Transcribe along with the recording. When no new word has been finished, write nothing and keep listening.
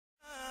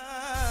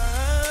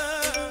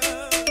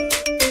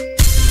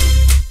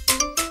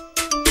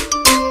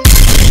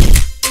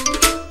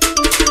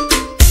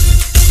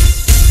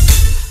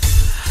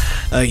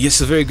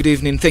Yes, a very good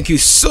evening. Thank you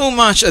so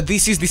much.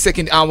 This is the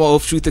second hour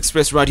of Truth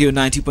Express Radio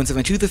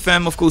 90.7 Truth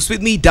FM. Of course,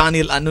 with me,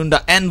 Daniel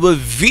Anunda and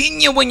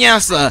Wavinya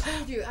Wanyasa. I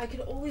told you, I could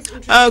always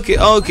introduce Okay,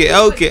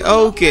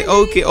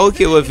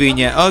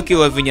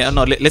 Wavinya.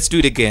 No, let's do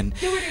it again.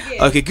 Do it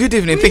again. Okay, good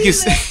evening. Thank you.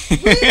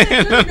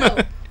 No.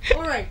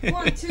 All right,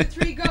 1, 2,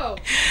 3, go.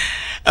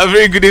 A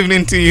very good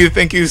evening to you.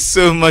 Thank you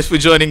so much for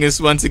joining us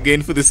once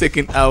again for the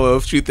second hour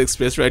of Truth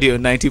Express Radio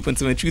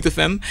 90.7 Truth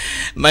FM.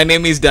 My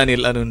name is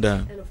Daniel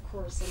Anunda. And of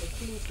course, on the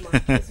Queen's Mark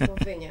is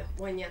Wavinya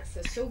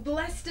Wanyasa. So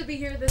blessed to be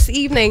here this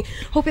evening.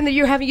 Hoping that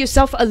you're having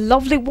yourself a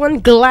lovely one.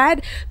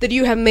 Glad that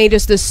you have made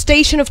us the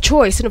station of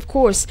choice and, of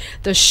course,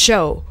 the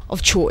show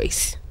of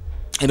choice.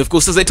 And of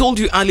course, as I told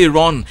you earlier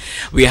on,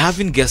 we're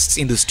having guests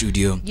in the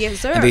studio.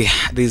 Yes, sir. And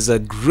there's a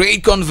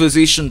great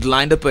conversation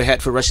lined up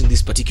ahead for us in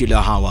this particular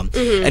hour.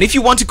 And if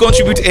you want to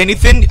contribute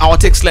anything, our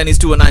text line is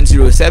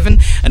 21907.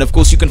 And of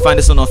course, you can find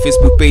us on our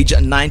Facebook page,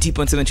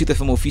 90.7 Truth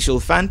FM official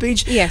fan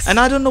page. Yes.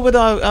 And I don't know whether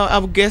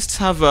our guests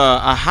have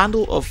a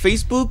handle of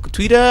Facebook,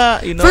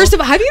 Twitter, you know. First of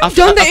all, have you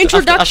done the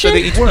introduction?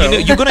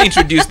 You're going to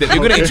introduce them.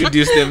 You're going to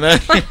introduce them.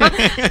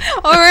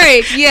 All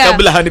right, yeah.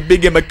 Kabla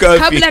hanipige makofi.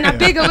 Kabla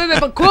napiga wewe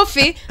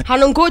makofi,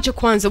 hanongoja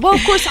kwanza. Well,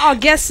 of course, our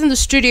guests in the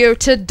studio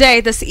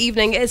today, this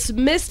evening, is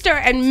Mr.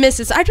 and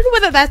Mrs. I don't know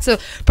whether that's a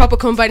proper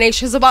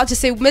combination. I was about to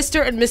say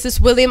Mr. and Mrs.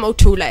 William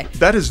Otule.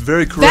 That is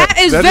very correct. That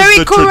is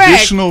the correct.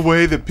 Traditional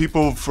way that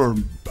people for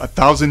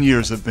 1,000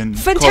 years have been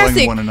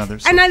calling one another.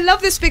 So. And I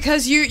love this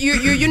because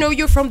you know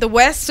you're from the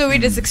West, so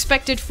it is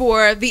expected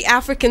for the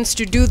Africans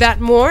to do that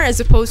more as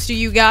opposed to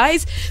you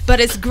guys. But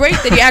it's great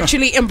that you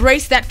actually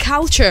embrace that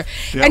culture.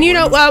 Yeah, and you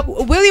know,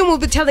 William will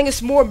be telling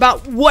us more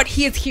about what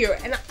he is here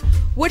and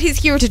what he's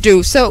here to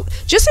do. So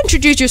just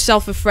introduce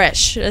yourself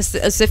afresh,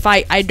 as if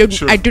I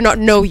do not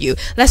know you.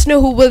 Let's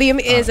know who William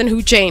is and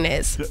who Jane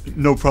is.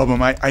 No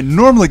problem. I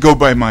normally go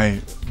by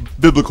my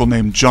biblical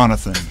name,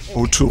 Jonathan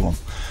O'Toole.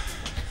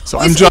 So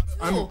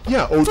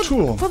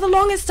O'Toole. For the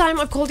longest time,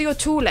 I've called you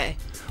Otule.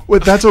 Well,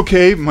 that's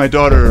okay. My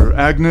daughter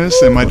Agnes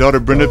and my daughter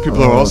Brenda,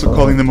 people are also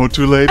calling them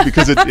Otule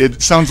because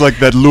it sounds like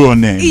that Lua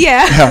name.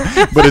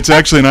 Yeah. But it's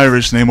actually an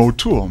Irish name,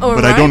 O'Toole.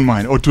 But I don't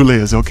mind. Otule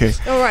is okay.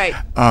 All right.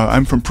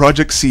 I'm from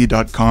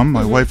ProjectC.com.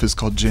 My wife is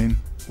called Jane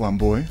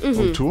Wamboy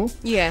O'Toole.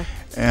 Yeah.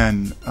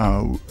 And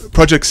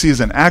Project C is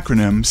an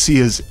acronym. C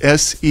is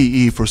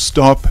SEE for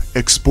Stop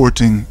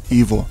Exporting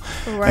Evil.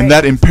 Right. And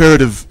that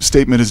imperative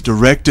statement is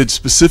directed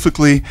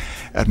specifically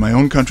at my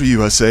own country,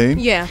 USA,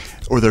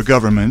 or their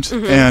government,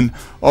 and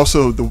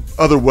also the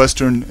other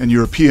Western and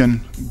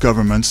European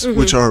governments,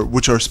 which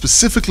are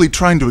specifically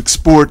trying to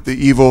export the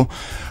evil.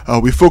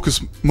 We focus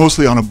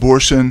mostly on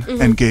abortion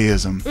and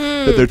gayism,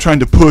 that they're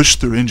trying to push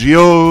through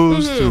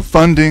NGOs, through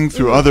funding,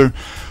 through other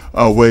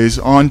ways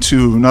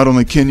onto not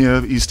only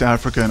Kenya, East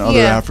Africa, and other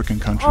African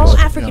countries. All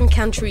African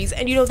countries.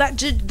 And you know, that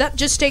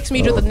just takes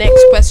me to the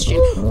next question.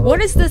 What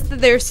is this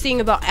that they're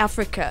seeing about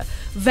Africa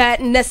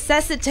that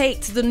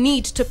necessitates the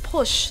need to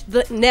push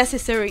the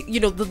necessary,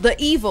 the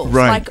evils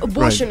like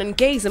abortion and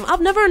gayism?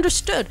 I've never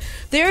understood.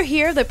 They're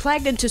here, they're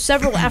plagued into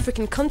several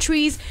African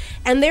countries,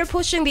 and they're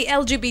pushing the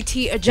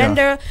LGBT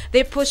agenda,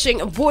 they're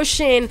pushing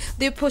abortion,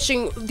 they're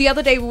pushing, the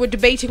other day we were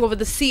debating over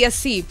the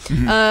CSE,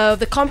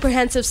 the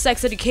Comprehensive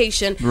Sex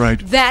Education,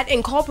 that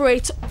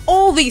incorporates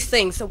all these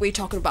things that we're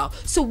talking about.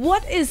 So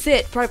what is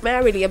it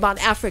primarily about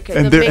Africa?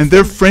 And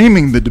they're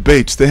framing the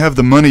debates. They have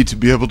the money to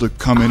be able to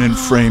come in and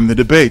frame the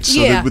debates.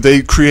 So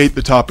they create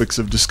the topics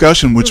of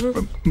discussion, which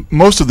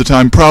most of the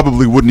time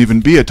probably wouldn't even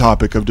be a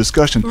topic of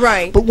discussion.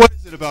 Right. But what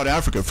is it about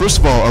Africa? First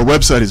of all, our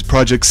website is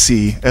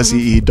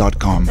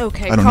ProjectSee.com.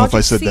 Okay. I don't know if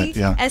I said that.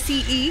 Yeah.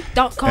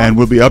 SEE.com. And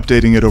we'll be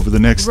updating it over the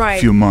next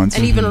few months.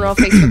 And even on our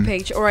Facebook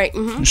page. All right.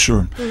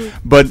 Sure.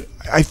 But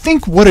I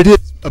think what it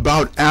is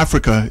about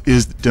Africa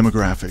is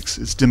demographics.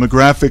 It's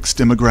demographics.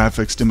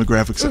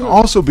 And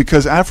also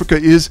because Africa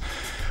is,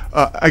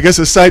 I guess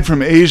aside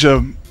from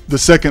Asia, the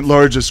second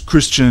largest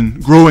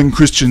growing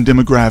Christian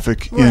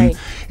demographic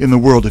in the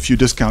world, if you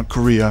discount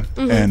Korea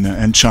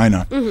and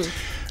China.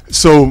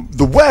 So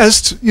the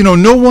West,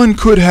 no one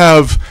could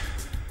have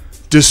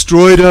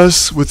destroyed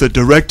us with a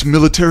direct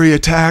military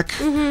attack,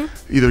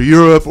 either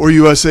Europe or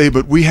USA,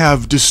 but we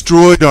have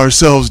destroyed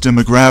ourselves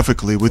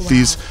demographically with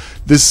this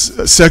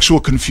sexual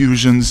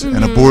confusions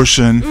and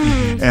abortion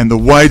and the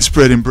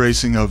widespread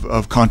embracing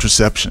of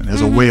contraception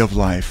as a way of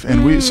life.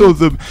 And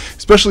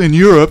especially in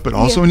Europe, but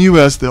also in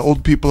US, the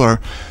old people are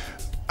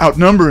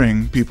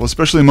outnumbering people,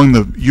 especially among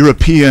the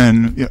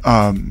European,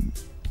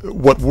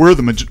 what were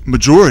the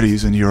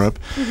majorities in Europe.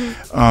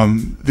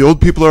 The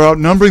old people are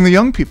outnumbering the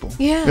young people.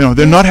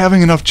 They're not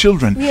having enough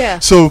children.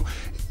 So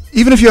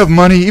even if you have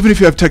money, even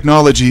if you have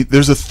technology,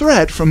 there's a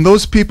threat from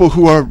those people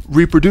who are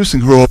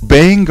reproducing, who are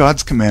obeying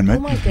God's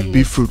commandment,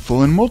 be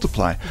fruitful and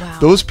multiply.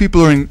 Those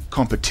people are in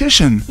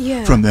competition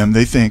from them,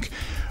 they think,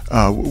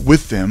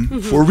 with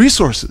them for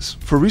resources.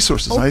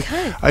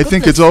 I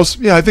think it's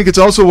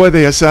also why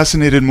they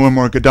assassinated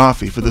Muammar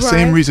Gaddafi, for the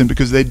same reason,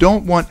 because they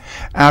don't want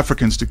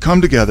Africans to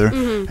come together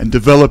and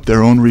develop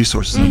their own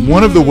resources. And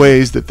one of the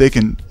ways that they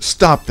can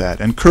stop that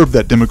and curb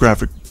that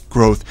demographic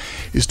growth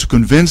is to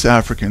convince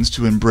Africans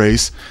to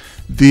embrace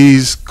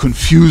these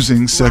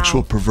confusing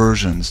sexual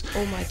perversions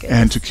Oh my goodness.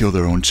 and to kill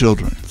their own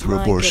children through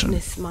My abortion.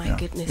 goodness, my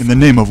goodness, In the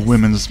name of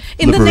women's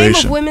In the liberation.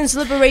 name of women's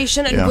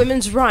liberation and Yeah.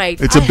 women's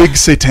rights. It's a big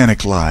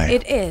satanic lie.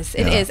 It is.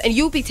 It Yeah. is. And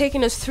you'll be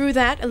taking us through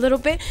that a little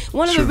bit.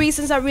 One of the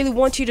reasons I really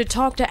want you to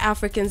talk to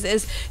Africans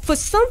is for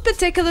some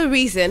particular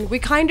reason, we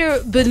kind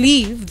of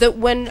believe that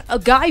when a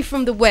guy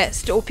from the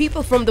West or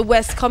people from the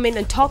West come in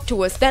and talk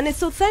to us, then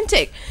it's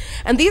authentic.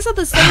 And these are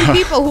the same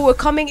people who are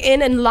coming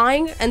in and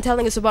lying and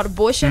telling us about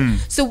abortion.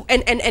 So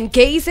and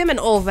gayism and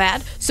all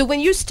that. So when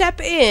you step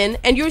in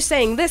and you're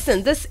saying,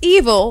 listen, this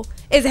evil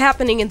is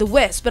happening in the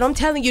West, but I'm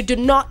telling you, do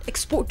not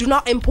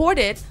import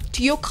it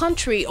to your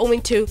country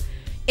owing to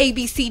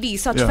ABCD,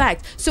 such Yeah.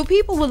 facts. So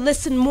people will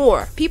listen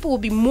more. People will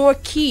be more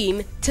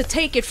keen to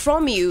take it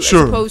from you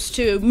Sure. as opposed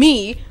to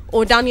me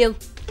or Daniel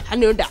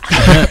Hanuda.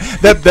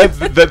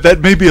 that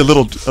may be a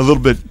little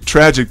bit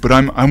tragic, but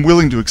I'm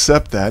willing to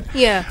accept that.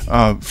 Yeah.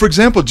 For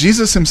example,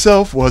 Jesus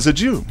himself was a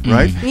Jew,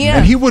 right? Yeah.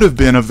 And he would have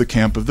been of the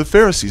camp of the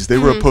Pharisees. They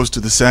were opposed to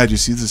the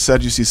Sadducees. The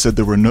Sadducees said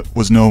there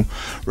was no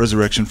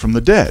resurrection from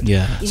the dead.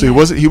 Yeah. So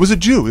he was a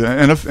Jew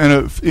and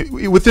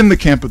within the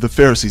camp of the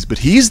Pharisees. But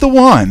he's the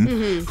one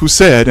who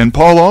said, and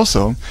Paul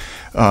also,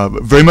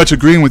 very much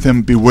agreeing with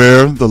him,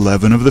 beware the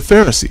leaven of the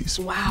Pharisees.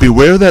 Wow.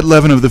 Beware that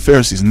leaven of the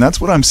Pharisees. And that's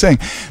what I'm saying.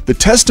 The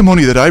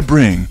testimony that I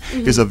bring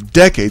is of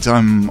decades.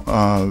 I'm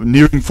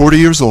nearing 40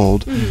 years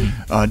old.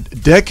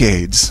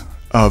 Decades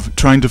of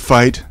trying to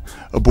fight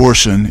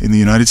abortion in the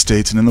United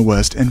States and in the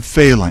West and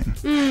failing.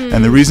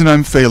 And the reason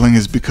I'm failing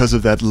is because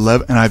of that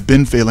leaven, and I've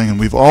been failing, and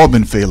we've all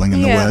been failing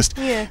in the West.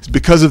 Yeah. It's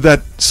because of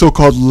that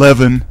so-called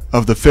leaven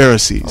of the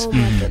Pharisees. Oh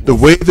my goodness. The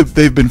way that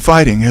they've been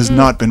fighting has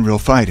not been real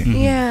fighting.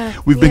 Yeah.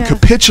 We've been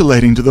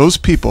capitulating to those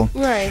people.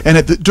 Right.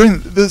 And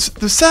during the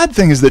sad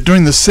thing is that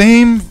during the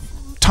same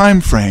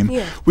time frame,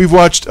 we've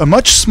watched a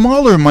much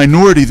smaller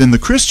minority than the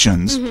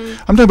Christians.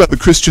 I'm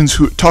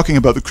talking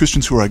about the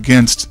Christians who are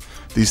against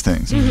these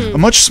things. A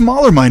much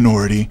smaller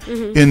minority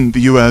in the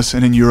U.S.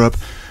 and in Europe,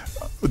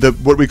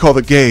 what we call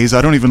the gays.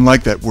 I don't even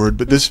like that word,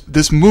 but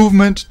this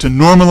movement to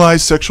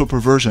normalize sexual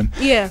perversion.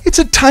 Yeah. It's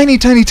a tiny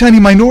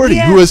minority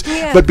who is,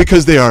 Yeah. but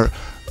because they are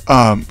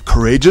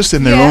courageous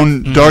in their Yeah.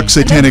 own dark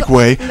satanic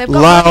way, and they've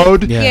got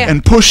loud money. Yeah.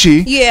 and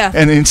pushy Yeah.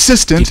 and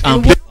insistent.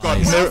 And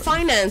Well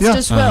financed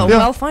as well.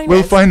 Well financed.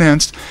 Well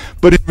financed.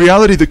 But in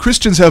reality, the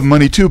Christians have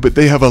money too, but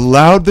they have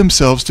allowed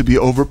themselves to be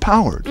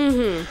overpowered.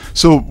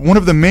 So one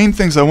of the main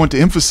things I want to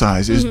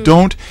emphasize is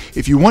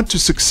if you want to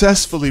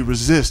successfully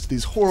resist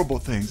these horrible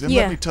things, and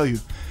let me tell you,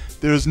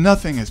 there is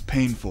nothing as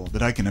painful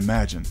that I can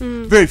imagine,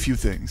 very few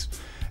things,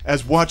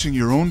 as watching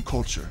your own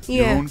culture,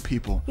 your Yeah. own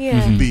people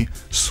Yeah. be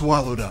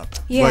swallowed up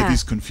by Yeah.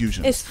 these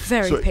confusions. It's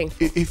very So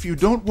painful. if you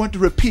don't want to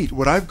repeat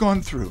what I've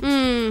gone through,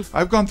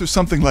 I've gone through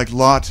something like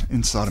Lot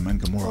in Sodom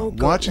and Gomorrah. Oh,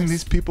 Watching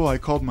goodness. these people I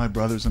called my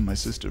brothers and my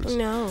sisters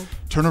No.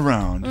 turn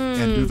around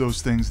and do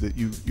those things that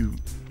you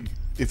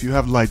if you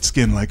have light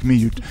skin like me,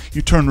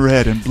 you turn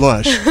red and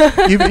blush,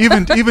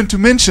 even to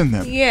mention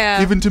them.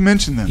 Yeah. Even to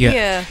mention them. Yeah.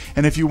 Yeah.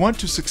 And if you want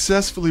to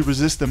successfully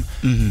resist them,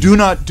 do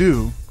not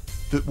do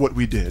what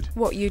we did.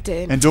 What you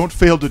did. And don't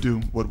fail to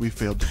do what we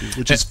failed to do,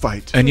 which is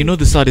fight. And you know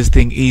the saddest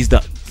thing is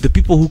that the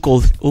people who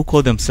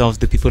call themselves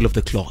the people of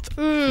the cloth,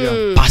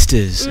 Yeah.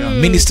 pastors,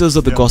 ministers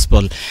of the Yeah.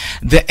 gospel,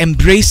 they're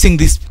embracing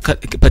this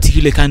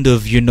particular kind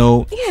of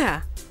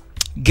Yeah.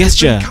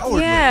 gesture.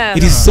 Cowardly. Yeah.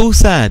 It is so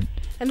sad.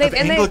 And Of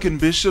Anglican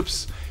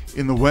bishops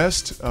in the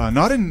West,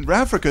 not in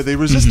Africa, they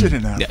resisted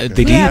in Africa.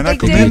 they did. And I they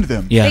commend did.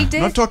 them. Yeah. They I'm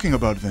did. not talking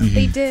about them.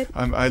 They did.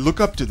 I look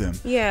up to them.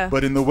 Yeah.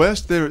 But in the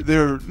West,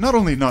 they're not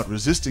only not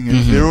resisting it,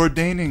 they're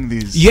ordaining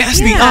these. Yes,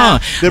 they Yeah. are.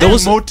 They're There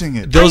was, promoting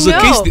it. there was I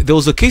a know. case. There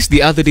was a case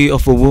the other day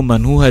of a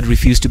woman who had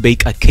refused to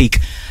bake a cake.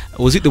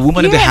 Was it the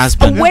woman and the Yes,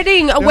 husband? a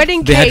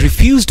wedding They had cake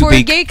refused to for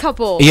bake. a gay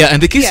couple. Yeah,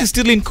 and the case Yeah. is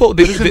still in court.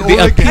 They It is in appealed.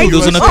 Oregon, There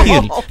was an USA.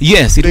 appeal.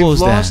 Yes, it They've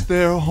was lost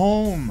there. their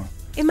home.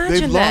 Imagine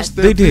They've that. lost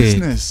their They did.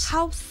 business.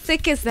 How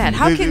sick is that?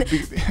 How They- can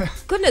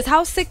goodness?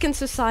 How sick can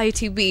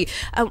society be?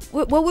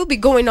 What will be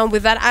going on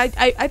with that?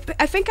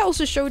 I think I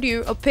also showed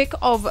you a pic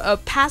of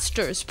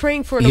pastors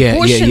praying for an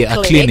abortion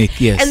a clinic,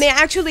 yes. and they're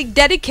actually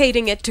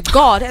dedicating it to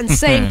God and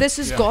saying this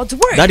is God's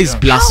word. That is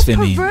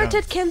blasphemy. How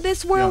perverted can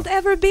this world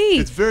ever be?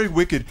 It's very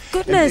wicked.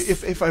 And Goodness.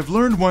 if I've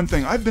learned one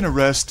thing, I've been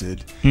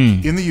arrested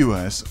in the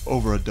U.S.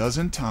 over a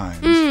dozen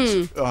times.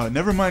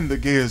 Never mind the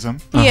gayism.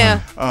 Yeah.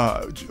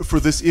 For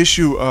this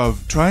issue of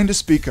trying to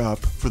speak up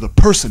for the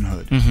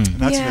personhood. And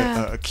that's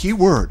Yeah. a key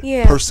word.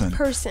 Yeah, Person.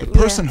 person, The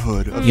yeah.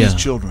 personhood of Yeah. these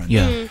children.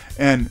 Yeah.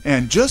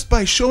 And just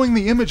by showing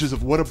the images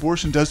of what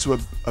abortion does to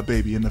a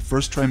baby in the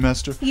first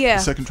trimester, Yeah.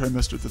 the second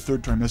trimester, the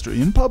third trimester,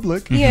 in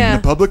public, Yeah. in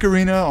a public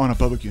arena, on a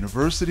public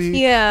university,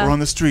 Yeah. or on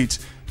the streets,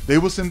 they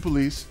will send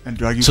police and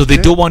drag you So to they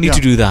jail. don't want you Yeah.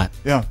 to do that.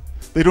 Yeah,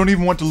 they don't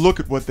even want to look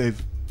at what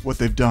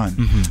they've done.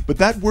 But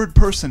that word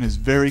 "person" is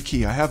very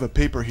key. I have a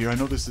paper here. I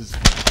know this is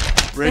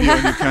radio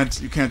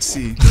and you can't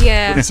see.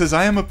 Yeah. But it says,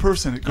 I am a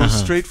person. It goes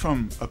straight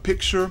from a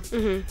picture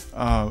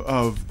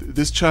of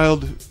this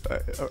child,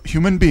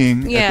 human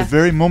being, at the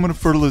very moment of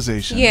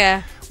fertilization.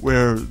 Yeah.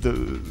 Where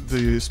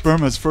the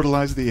sperm has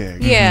fertilized the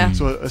egg. Yeah.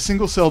 So a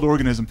single-celled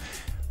organism.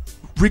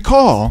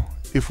 Recall,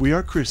 if we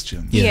are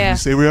Christians, we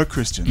say we are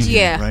Christians,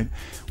 right?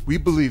 We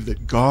believe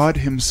that God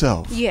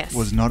himself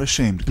was not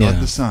ashamed, God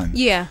the Son,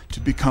 to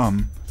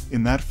become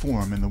in that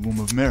form in the womb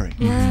of Mary.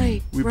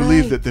 Right. We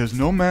believe that there's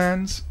no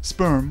man's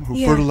sperm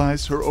who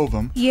fertilized her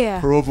ovum.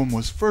 Her ovum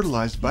was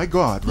fertilized by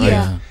God,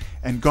 right?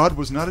 And God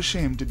was not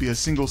ashamed to be a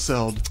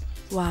single-celled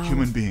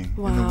human being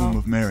in the womb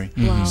of Mary.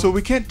 So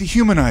we can't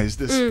dehumanize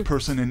this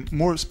person, and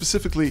more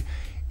specifically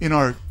in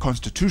our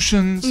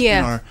constitutions,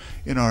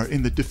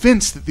 in the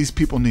defense that these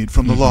people need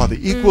from the law,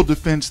 the equal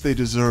defense they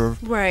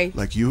deserve,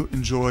 like you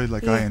enjoy,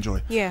 like I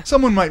enjoy.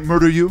 Someone might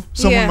murder you,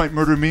 someone might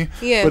murder me,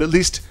 but at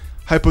least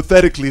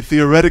hypothetically,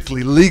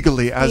 theoretically,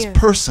 legally, as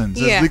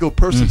persons, as legal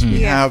persons,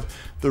 we have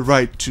the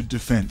right to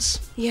defense,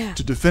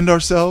 to defend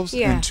ourselves,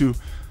 and to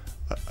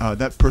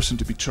that person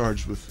to be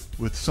charged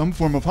with some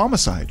form of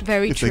homicide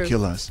if they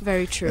kill us.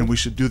 Very true. And we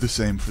should do the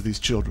same for these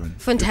children.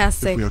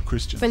 Fantastic. If we are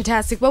Christians.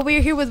 Fantastic. Well, we're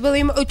here with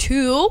William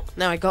O'Toole.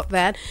 Now I got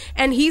that.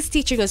 And he's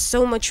teaching us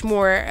so much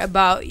more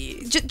about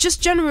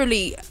just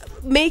generally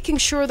making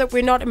sure that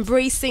we're not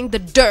embracing the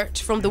dirt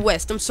from the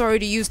West. I'm sorry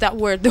to use that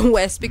word, the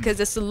West, because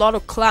it's a lot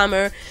of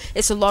clamor,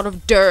 it's a lot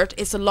of dirt,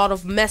 it's a lot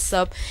of mess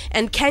up,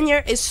 and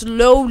Kenya is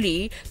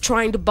slowly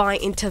trying to buy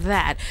into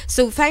that.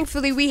 So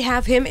thankfully we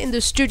have him in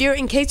the studio.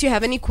 In case you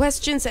have any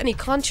questions, any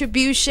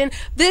contribution,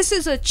 this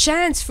is a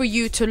chance for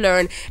you to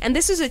learn, and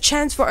this is a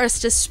chance for us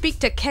to speak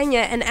to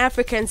Kenya and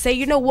Africa and say,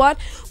 you know what,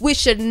 we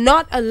should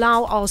not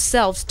allow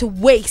ourselves to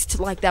waste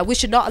like that. We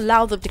should not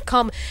allow them to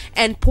come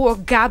and pour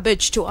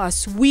garbage to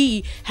us. We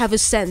have a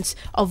sense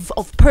of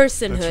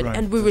personhood,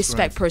 and we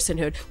respect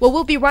personhood. Well,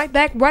 we'll be right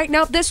back. Right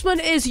now, this one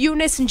is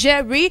Eunice and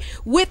Jerry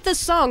with the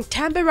song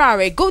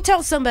Tambarare. Go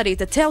tell somebody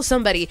to tell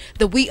somebody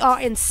that we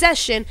are in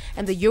session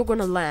and that you're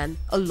gonna learn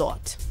a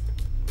lot.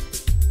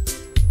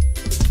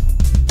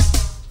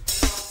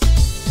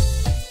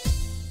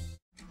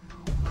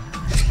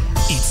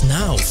 It's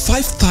now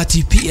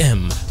 5:30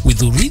 p.m. with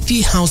the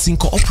Urithi Housing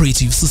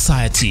Cooperative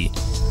Society.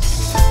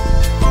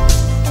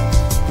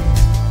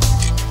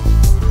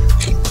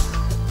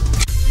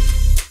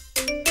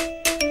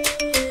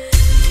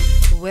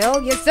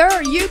 Well, yes,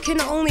 sir. You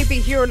can only be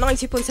here on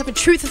 90.7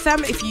 Truth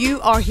FM if you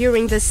are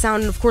hearing this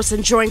sound and, of course,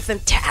 enjoying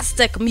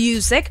fantastic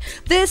music.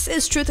 This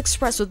is Truth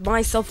Express with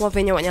myself,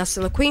 Wavinyo Anyas,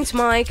 on the Queen's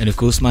mic. And, of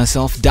course,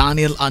 myself,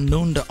 Daniel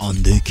Anunda,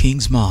 on the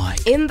King's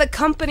mic. In the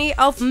company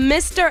of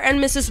Mr. and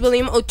Mrs.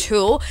 William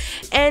O'Toole.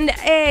 And,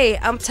 hey,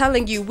 I'm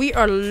telling you, we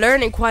are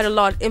learning quite a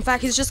lot. In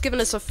fact, he's just given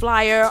us a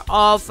flyer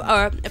of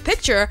a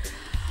picture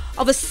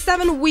of a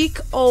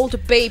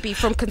 7-week-old baby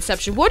from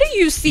conception. What do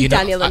you see,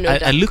 Daniel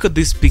Anunda? I look at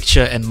this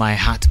picture and my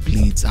heart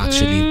bleeds,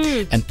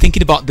 actually. And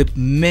thinking about the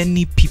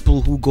many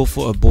people who go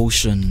for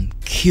abortion,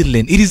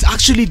 killing. It is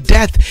actually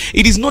death.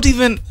 It is not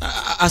even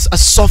a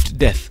soft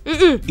death.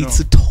 It's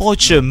a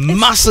torture,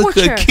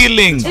 massacre,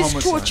 killing,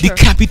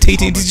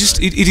 decapitating.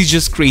 It is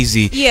just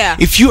crazy. Yeah.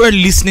 If you are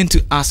listening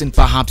to us and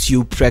perhaps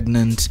you're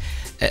pregnant,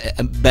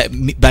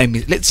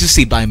 let's just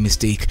say by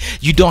mistake,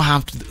 you don't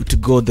have to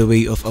go the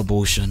way of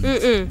abortion.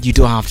 You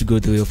don't have to go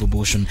the way of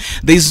abortion.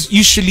 There's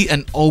usually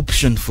an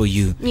option for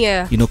you.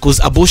 Yeah.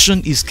 Because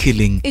abortion is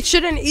killing. It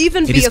shouldn't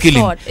even be a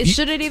thought. It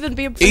shouldn't even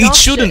be an option. It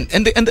shouldn't.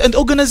 And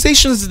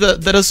organizations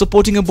that are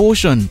supporting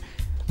abortion,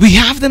 we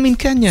have them in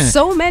Kenya.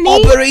 So many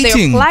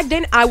operating. They're flagged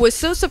in. I was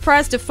so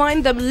surprised to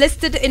find them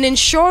listed in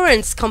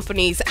insurance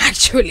companies,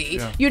 actually.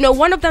 Yeah.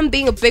 One of them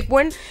being a big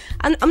one.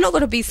 And I'm not going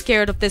to be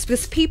scared of this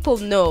because people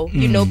know,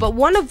 but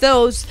one of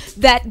those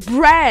that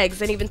brags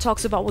and even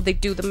talks about what they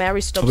do, the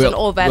marriage stops and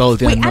all that.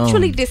 We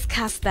actually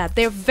discussed that.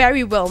 They're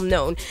very well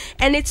known.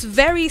 And it's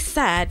very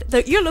sad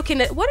that you're looking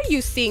at, what are you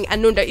seeing,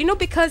 Anunda?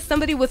 Because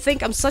somebody would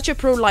think I'm such a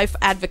pro-life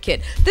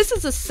advocate. This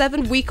is a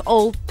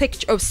 7-week-old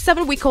picture, or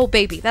 7-week-old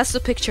baby. That's the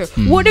picture.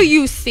 What do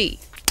you see?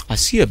 I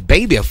see a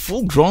baby, a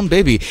full-grown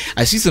baby.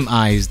 I see some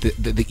eyes,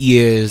 the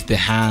ears, the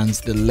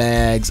hands, the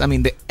legs. I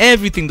mean,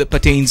 everything that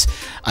pertains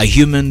a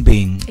human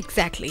being.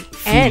 Exactly.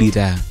 Fully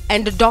there.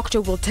 And the doctor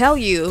will tell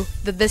you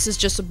that this is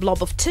just a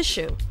blob of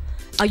tissue.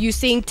 Are you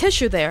seeing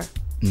tissue there?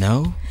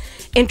 No.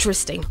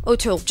 Interesting.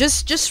 O'Toole,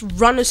 just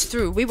run us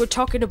through. We were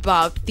talking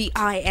about the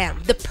I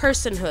am, the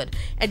personhood,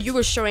 and you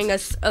were showing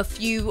us a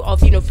few of,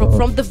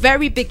 from the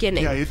very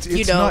beginning. Yeah,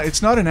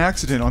 it's not an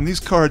accident. On these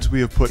cards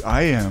we have put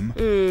I am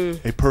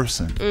a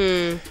person.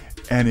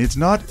 And it's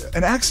not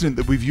an accident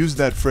that we've used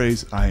that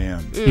phrase I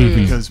am.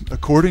 Because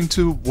according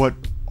to what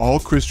all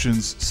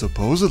Christians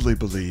supposedly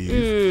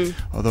believe,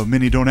 although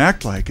many don't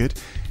act like it,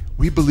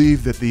 we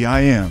believe that the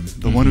I am,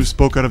 the one who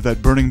spoke out of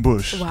that burning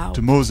bush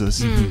to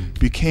Moses,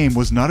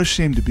 was not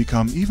ashamed to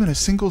become even a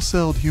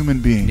single-celled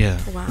human being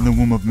in the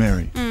womb of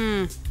Mary.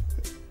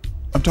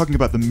 I'm talking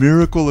about the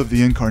miracle of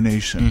the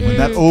incarnation, when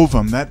that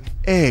ovum, that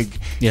egg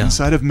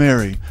inside of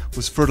Mary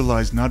was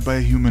fertilized not by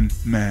a human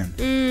man,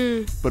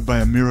 but by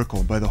a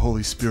miracle, by the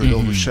Holy Spirit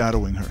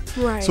overshadowing her.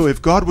 Right. So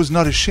if God was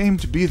not ashamed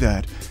to be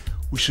that,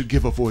 we should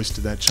give a voice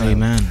to that child.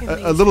 Amen.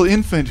 A little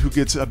infant who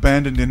gets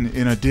abandoned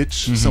in a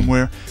ditch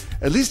somewhere,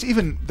 at least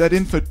even that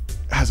infant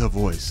has a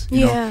voice.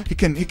 You know? He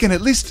can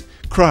at least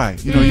cry.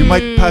 You know, you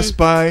might pass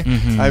by.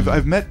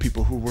 I've met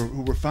people who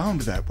were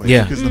found that way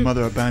because the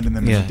mother abandoned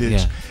them in a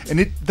ditch, and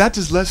that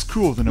is less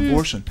cruel than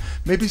abortion.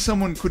 Maybe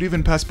someone could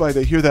even pass by.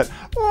 They hear that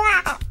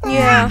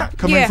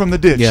coming from the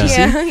ditch.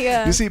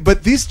 You see,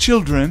 but these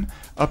children,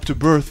 up to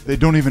birth, they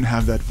don't even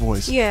have that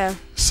voice.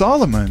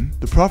 Solomon,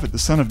 the prophet, the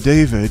son of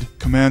David,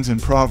 commands in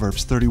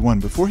Proverbs 31,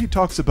 before he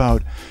talks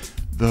about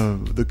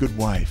the good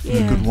wife,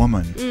 the good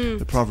woman,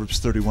 the Proverbs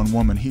 31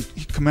 woman,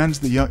 he commands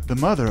the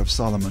mother of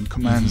Solomon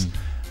commands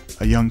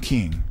a young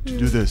king to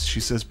do this.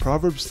 She says,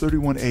 Proverbs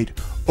 31:8,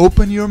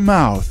 open your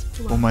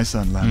mouth, O my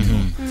son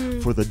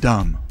Lemuel, for the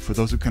dumb, for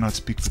those who cannot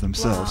speak for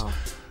themselves.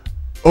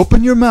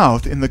 Open your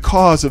mouth in the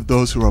cause of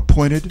those who are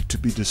appointed to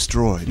be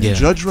destroyed, and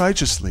judge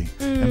righteously,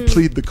 and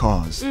plead the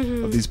cause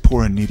of these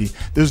poor and needy.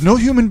 There's no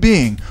human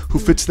being who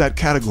fits that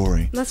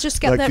category. Let's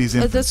just get like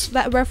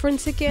that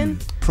reference again.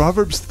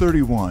 Proverbs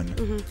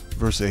 31,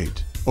 verse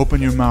 8.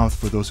 Open your mouth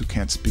for those who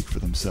can't speak for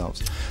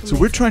themselves. So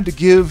we're trying to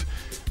give,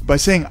 by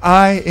saying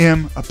I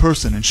am a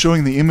person, and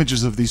showing the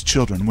images of these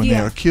children when they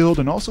are killed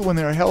and also when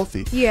they are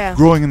healthy,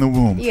 growing in the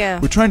womb.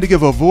 We're trying to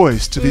give a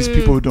voice to these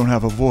people who don't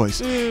have a voice.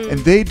 And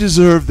they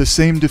deserve the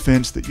same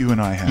defense that you and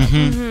I have.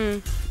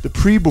 The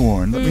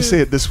preborn, let me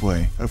say it this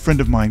way. A friend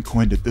of mine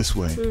coined it this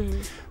way.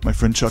 My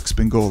friend Chuck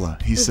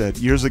Spingola, he said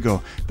years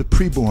ago, the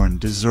preborn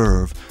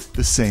deserve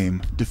the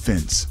same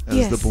defense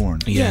as the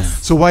born.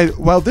 So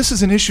while this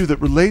is an issue that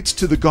relates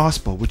to the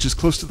gospel, which is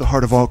close to the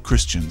heart of all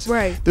Christians,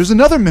 there's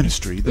another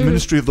ministry, the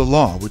ministry of the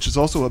law, which is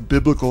also a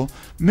biblical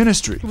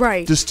ministry,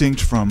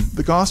 distinct from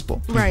the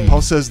gospel.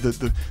 Paul says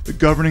that the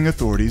governing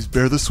authorities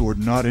bear the sword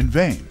not in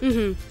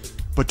vain,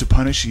 but to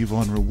punish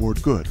evil and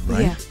reward good,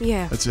 right?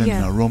 That's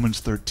in Romans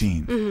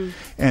 13.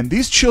 And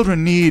these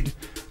children need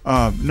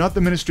not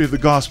the ministry of the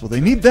gospel.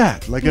 They need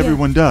that, like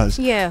everyone does.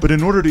 But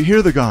in order to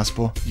hear the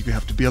gospel, you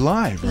have to be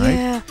alive,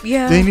 right?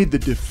 They need the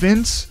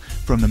defense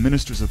from the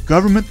ministers of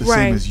government, the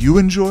same as you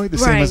enjoy, the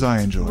same as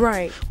I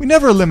enjoy. We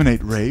never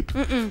eliminate rape.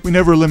 We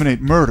never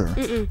eliminate murder.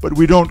 But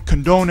we don't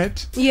condone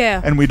it.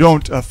 And we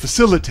don't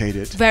facilitate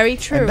it. Very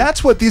true. And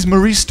that's what these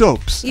Marie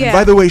Stopes, and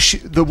by the way,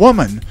 the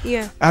woman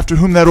after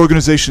whom that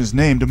organization is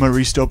named,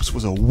 Marie Stopes,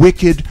 was a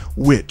wicked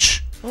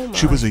witch.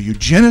 She was a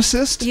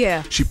eugenicist.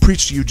 She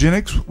preached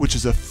eugenics, which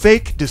is a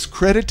fake,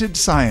 discredited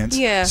science,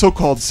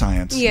 so-called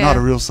science, not a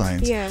real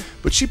science.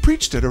 But she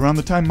preached it around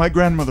the time my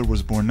grandmother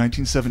was born,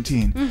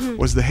 1917,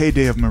 was the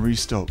heyday of Marie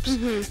Stopes,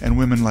 and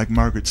women like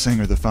Margaret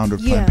Sanger, the founder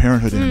of Planned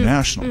Parenthood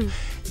International.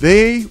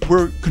 They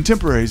were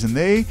contemporaries,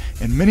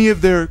 and many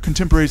of their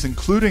contemporaries,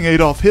 including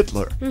Adolf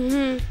Hitler,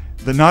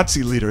 the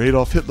Nazi leader,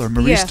 Adolf Hitler,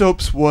 Marie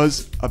Stopes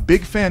was a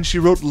big fan. She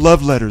wrote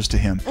love letters to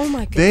him. Oh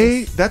my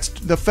goodness. That's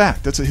the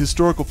fact. That's a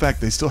historical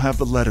fact. They still have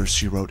the letters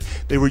she wrote.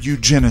 They were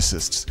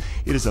eugenicists.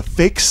 It is a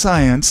fake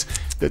science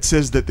that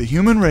says that the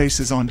human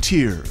race is on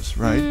tiers,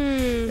 right?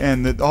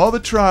 And that all the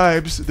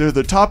tribes, they're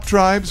the top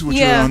tribes,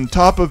 which are on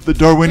top of the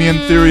Darwinian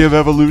theory of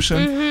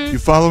evolution. You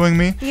following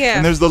me?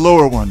 And there's the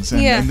lower ones.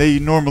 And they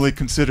normally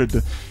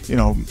considered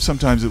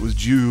sometimes it was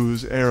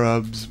Jews,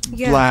 Arabs,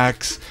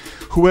 blacks,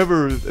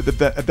 whoever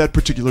at that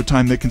particular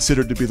time they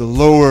considered to be the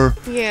lower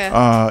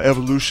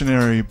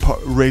evolutionary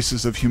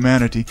races of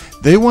humanity.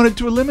 They wanted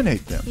to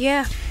eliminate them.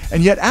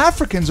 And yet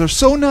Africans are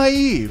so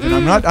naive,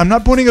 and I'm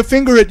not pointing a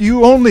finger at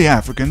you only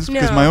Africans,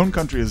 because my own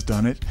country has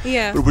done it.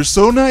 But we're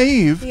so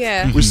naive.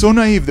 We're so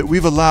naive that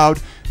we've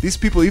allowed these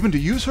people even to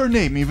use her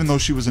name, even though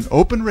she was an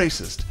open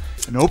racist,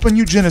 an open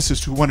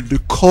eugenicist who wanted to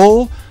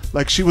cull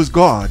like she was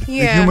God,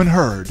 the human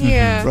herd,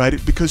 right?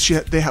 Because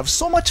they have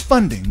so much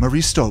funding,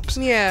 Marie Stopes.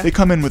 They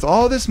come in with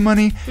all this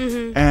money,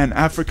 and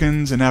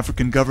Africans and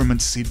African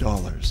governments see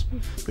dollars.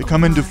 They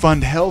come in to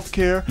fund health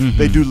care.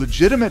 They do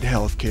legitimate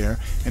health care,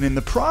 and in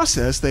the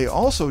process, they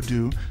also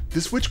do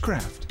this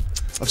witchcraft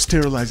of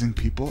sterilizing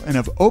people and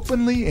of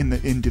openly,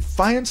 in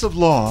defiance of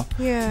law,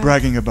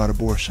 bragging about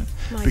abortion.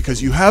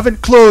 Because you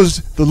haven't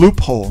closed the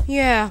loophole,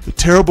 the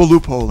terrible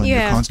loophole in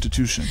the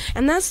Constitution.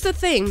 And that's the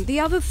thing. The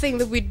other thing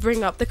that we'd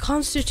bring up, the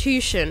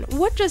Constitution.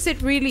 What does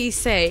it really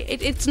say?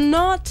 It's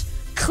not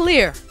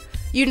clear.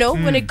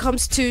 When it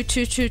comes to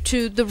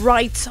the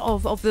rights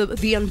of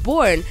the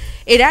unborn,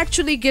 it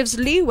actually gives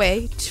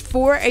leeway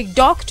for a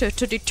doctor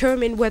to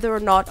determine whether or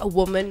not a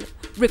woman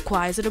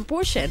requires an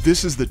abortion.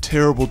 This is the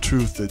terrible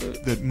truth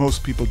that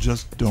most people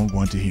just don't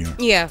want to hear.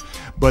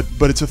 But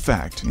it's a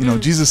fact.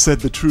 Jesus said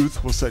the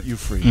truth will set you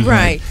free.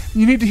 Right.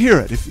 You need to hear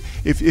it.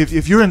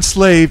 If you're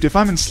enslaved, if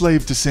I'm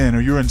enslaved to sin,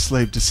 or you're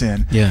enslaved to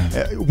sin,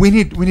 we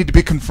need to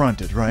be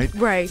confronted, right?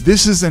 Right.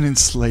 This is an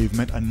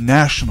enslavement, a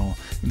national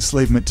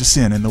enslavement to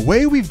sin, and the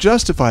way we've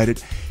justified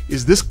it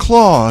is this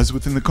clause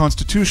within the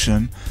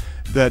Constitution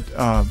that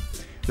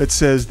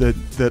says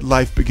that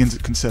life begins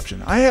at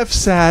conception. I have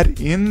sat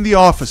in the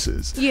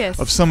offices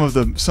of some of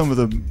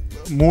the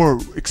more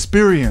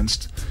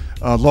experienced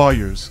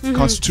lawyers,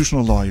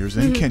 constitutional lawyers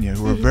in Kenya,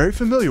 who are very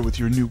familiar with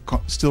your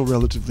still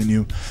relatively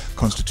new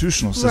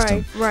constitutional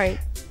system. Right.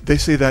 They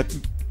say that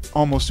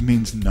almost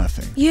means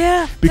nothing.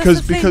 Yeah.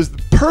 Because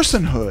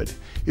personhood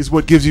is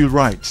what gives you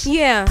rights.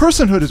 Yeah.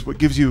 Personhood is what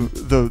gives you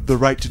the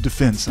right to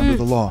defense under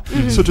the law.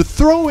 So to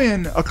throw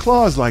in a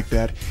clause like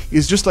that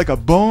is just like a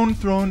bone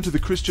thrown to the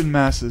Christian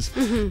masses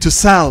to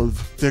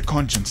salve their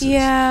consciences.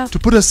 Yeah. To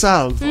put a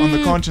salve on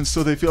the conscience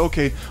so they feel,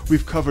 okay,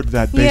 we've covered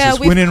that basis.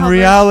 Yeah, when in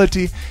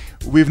reality,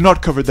 we've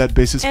not covered that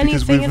basis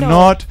because we've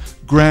not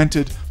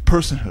granted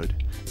personhood.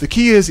 The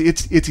key is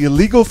it's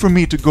illegal for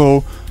me to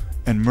go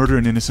and murder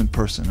an innocent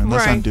person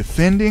unless I'm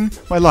defending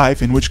my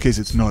life, in which case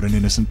it's not an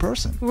innocent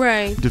person.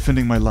 Right.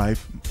 Defending my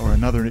life or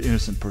another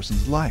innocent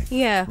person's life.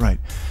 Yeah. Right.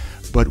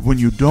 But when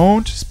you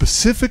don't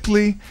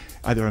specifically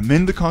either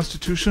amend the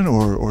Constitution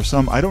or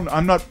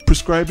I'm not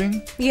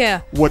prescribing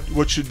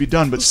what should be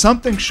done, but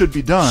something should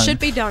be done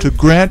to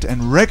grant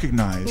and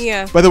recognize.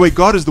 Yeah. By the way,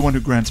 God is the one who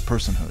grants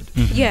personhood.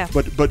 Yeah.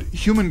 But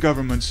human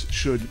governments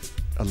should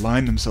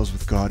align themselves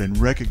with God and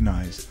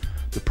recognize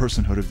the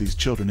personhood of these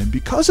children. And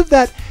because of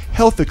that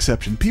health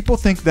exception, people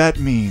think that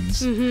means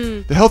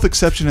the health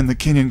exception in the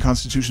Kenyan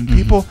Constitution,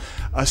 people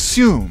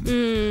assume,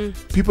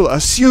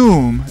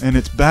 and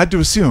it's bad to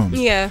assume,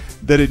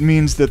 that it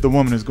means that the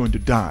woman is going to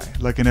die,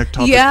 like an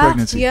ectopic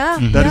pregnancy.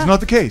 That is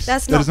not the case.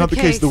 That is not the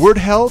case. The word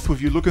health,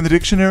 if you look in the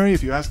dictionary,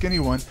 if you ask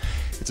anyone,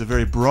 it's a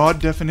very broad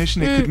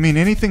definition. It could mean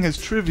anything as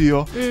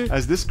trivial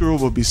as this girl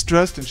will be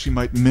stressed and she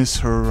might miss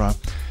her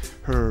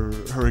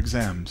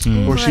exams,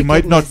 or she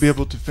might not be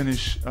able to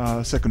finish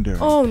secondary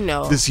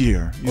this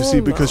year. You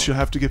see, because she'll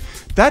have to give.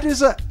 That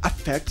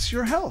affects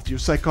your health. Your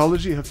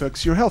psychology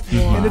affects your health.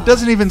 And it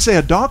doesn't even say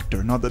a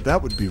doctor, not that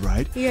that would be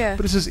right,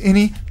 but it says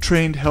any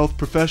trained health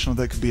professional.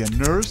 That could be a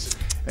nurse,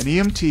 an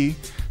EMT.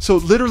 So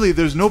literally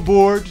there's no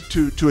board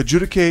to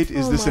adjudicate,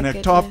 is this an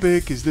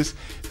ectopic, is this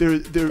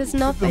There's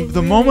nothing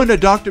the moment a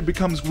doctor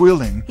becomes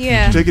willing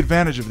to take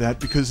advantage of that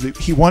because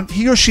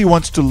he or she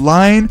wants to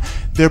line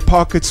their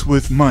pockets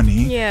with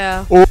money,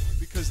 or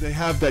because they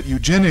have that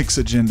eugenics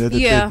agenda that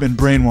they've been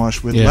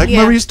brainwashed with, like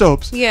Marie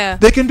Stopes,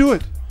 they can do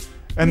it.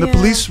 And the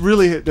police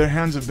really, their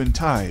hands have been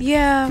tied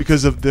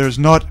because there's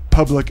not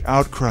public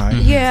outcry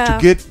to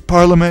get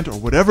Parliament or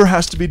whatever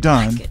has to be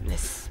done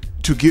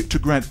to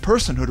grant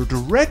personhood or to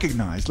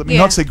recognize, let me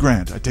not say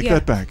grant, I take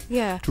that back,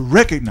 to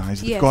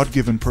recognize the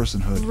God-given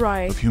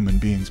personhood of human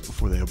beings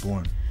before they are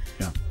born.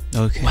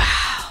 Okay.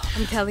 Wow,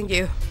 I'm telling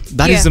you.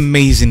 That is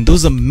amazing.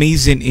 Those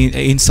amazing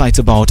insights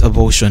about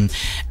abortion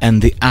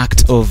and the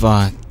act of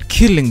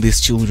killing these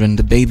children,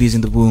 the babies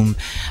in the womb.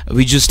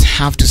 We just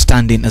have to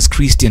stand in as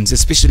Christians,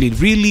 especially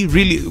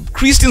really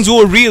Christians who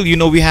are real. You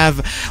know, we have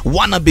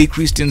wannabe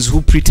Christians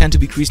who pretend to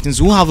be Christians,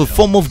 who have a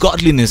form of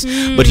godliness,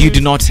 but you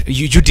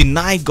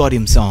deny God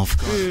himself.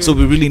 So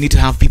we really need to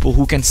have people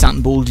who can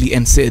stand boldly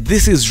and say,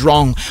 this is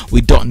wrong, we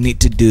don't need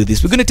to do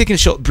this. We're going to take a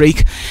short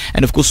break,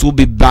 and of course we'll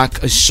be back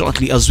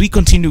shortly as we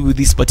continue with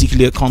this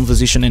particular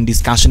conversation and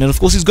discussion. And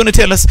of course he's going to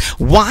tell us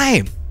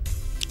why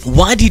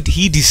did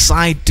he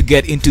decide to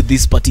get into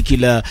this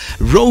particular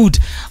road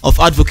of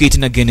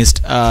advocating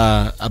against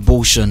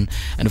abortion.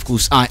 And of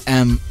course, I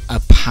am a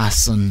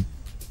person.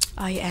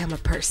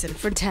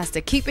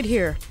 Fantastic. Keep it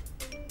here.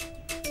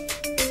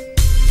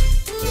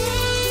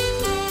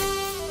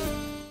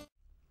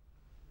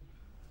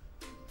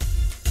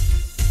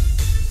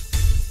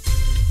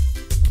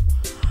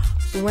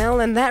 Well,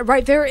 and that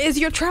right there is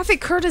your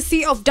traffic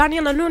courtesy of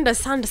Daniel Anunda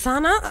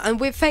Sandasana, and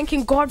we're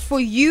thanking God for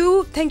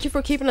you. Thank you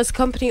for keeping us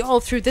company all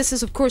through. This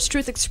is, of course,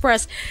 Truth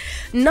Express,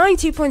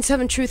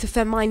 90.7 Truth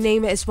FM. My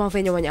name is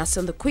Malvenia Wanyasa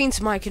on the Queen's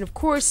mic, and of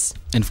course,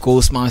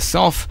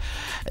 myself,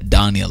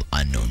 Daniel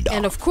Anunda,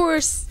 and of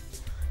course,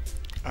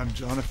 I'm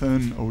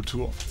Jonathan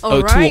O'Toole.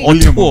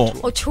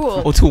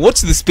 O'Toole.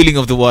 What's the spelling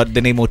of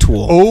the name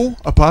O'Toole?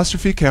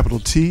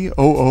 O''T''OOLE.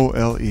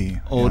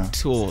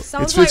 O'Toole.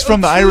 It's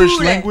from the Irish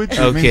language.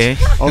 Okay.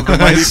 Of the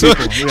mighty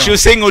people. She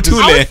was saying O'Toole.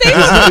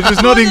 It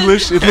was not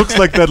English. It looks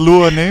like that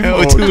Lua name.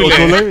 O'Toole.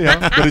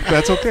 But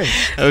that's okay.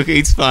 Okay,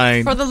 it's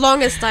fine. For the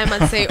longest time,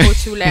 I'd say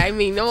O'Toole. I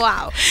mean,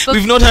 wow. But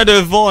we've not had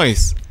her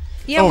voice.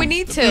 Yeah, we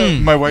need to.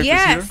 My wife is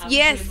here?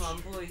 Yes.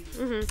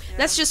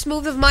 Let's just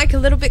move the mic a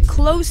little bit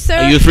closer.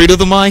 Are you afraid of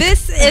the mic? They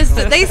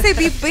say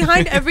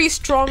behind every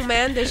strong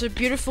man there's a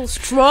beautiful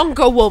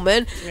stronger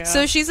woman.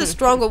 So she's a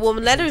stronger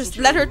woman. Let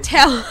her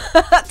tell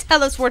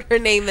us what her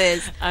name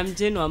is. I'm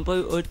Jane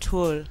Wamboy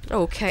O'Toole.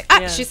 Okay.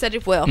 She said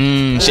it well.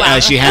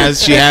 She has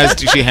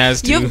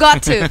to. You've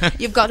got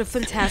to.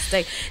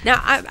 Fantastic. Now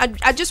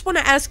I just want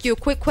to ask you a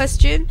quick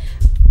question.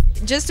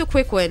 Just a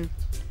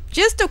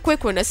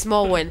quick one, a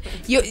small one.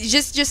 You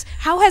just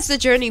how has the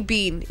journey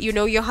been? You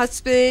know, your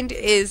husband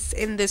is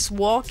in this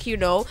walk, you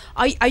know.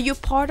 Are you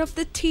part of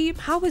the team?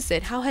 How is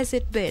it? How has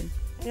it been?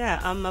 Yeah,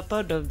 I'm a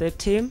part of the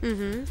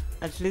team.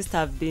 At least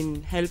I've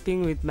been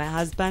helping with my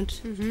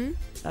husband,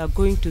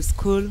 going to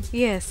school.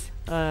 Yes.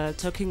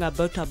 Talking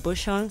about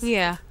abortions.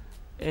 Yeah.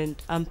 And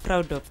I'm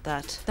proud of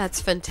that. That's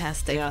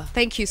fantastic. Yeah.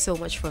 Thank you so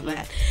much for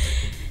that.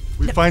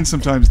 We find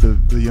sometimes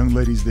the young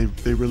ladies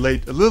they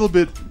relate a little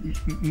bit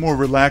more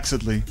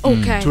relaxedly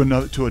Okay.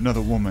 to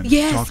another woman.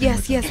 Yes, talking yes,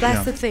 with yes. them.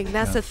 That's Yeah. the thing.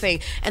 That's Yeah. the thing,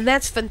 and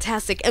that's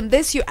fantastic. And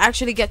this you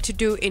actually get to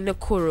do in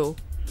Nakuru.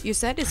 You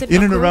said, is it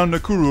In and Nakuru? around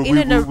Nakuru, In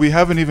and ar- we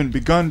haven't even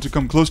begun to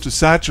come close to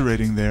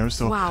saturating there.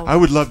 So Wow. I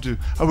would love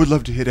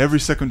to hit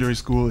every secondary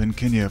school in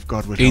Kenya if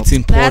God would help. It's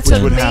important. That's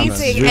Which would happen.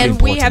 amazing, Really and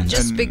we have important.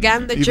 just And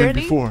began the even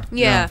journey. before,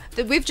 Yeah,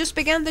 we've just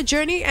began the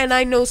journey, and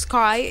I know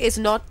sky is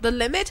not the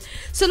limit.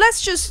 So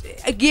let's just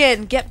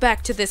again get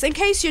back to this. In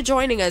case you're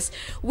joining us,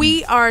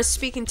 we are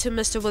speaking to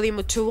Mr. William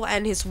O'Toole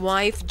and his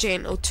wife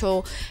Jane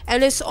O'Toole,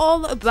 and it's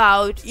all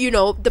about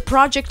the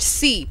Project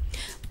C.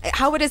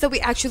 How it is that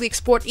we actually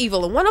export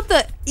evil, and one of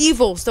the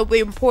evils that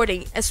we're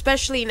importing,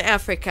 especially in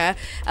Africa,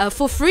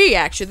 for free.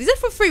 Actually, these are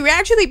for free. We're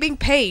actually being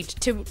paid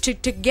to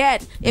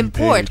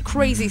import paid.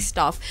 crazy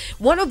stuff.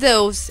 One of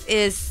those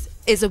is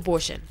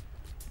abortion.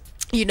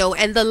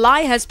 And the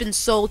lie has been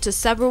sold to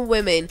several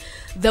women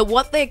that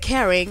what they're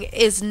carrying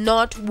is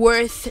not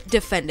worth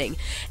defending.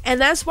 And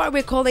that's why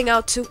we're calling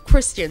out to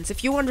Christians.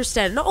 If you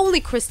understand, not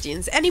only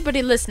Christians,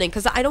 anybody listening,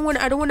 because I don't want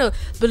to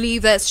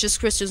believe that it's just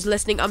Christians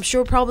listening. I'm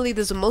sure probably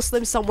there's a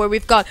Muslim somewhere.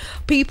 We've got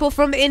people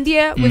from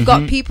India, we've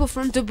got people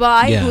from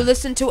Dubai Yeah. who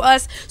listen to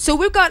us. So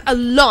we've got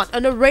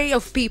an array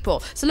of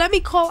people. So let me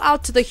call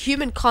out to the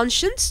human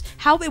conscience,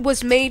 how it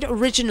was made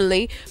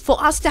originally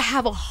for us to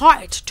have a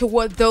heart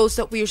toward those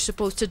that we are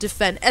supposed to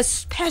defend,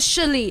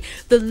 especially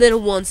the little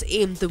ones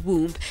in the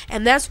womb.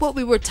 And that's what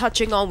we were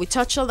touching on. We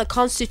touched on the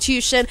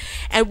Constitution,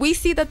 and we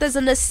see that there's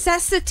a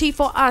necessity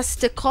for us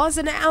to cause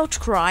an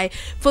outcry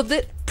for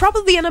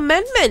probably an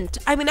amendment.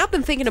 I mean, I've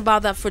been thinking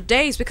about that for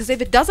days, because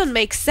if it doesn't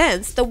make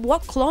sense, then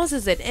what clause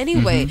is it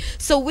anyway?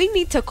 So we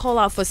need to call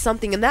out for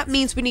something, and that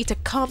means we need to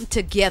come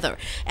together.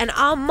 And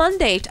our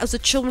mandate as the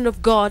children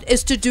of God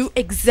is to do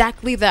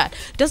exactly that.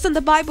 Doesn't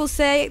the Bible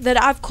say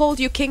that I've called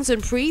you kings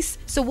and priests?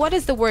 So what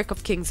is the work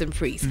of kings and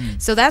priests?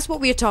 So that's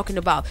what we are talking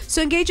about.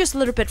 So engage us a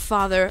little bit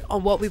farther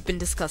on what we've been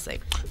discussing.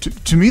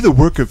 To me, the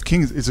work of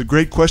kings is a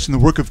great question. The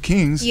work of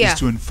kings Yeah. is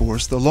to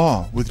enforce the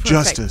law with Perfect.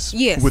 justice,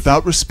 Yes.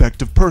 without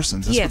respect of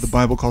persons. That's Yes. what the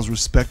Bible calls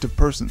respect of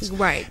persons.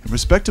 Right. And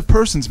respect of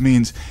persons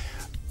means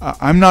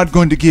I'm not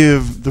going to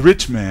give the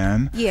rich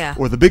man Yeah.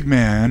 or the big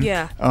man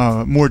Yeah.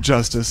 more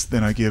justice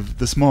than I give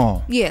the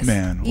small Yes.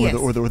 man or, Yes.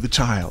 or the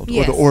child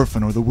Yes. or the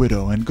orphan or the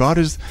widow. And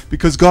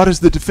because God is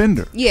the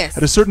defender. Yes.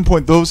 At a certain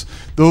point, those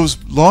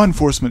law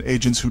enforcement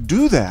agents who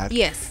do that,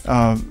 Yes.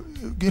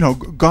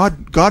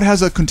 God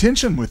has a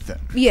contention with them.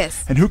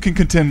 Yes. And who can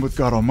contend with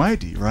God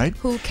Almighty, right?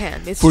 Who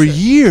can? It's For true.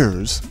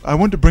 years, I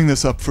want to bring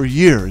this up. For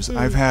years,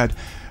 I've had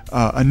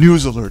a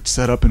news alert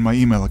set up in my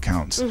email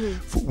accounts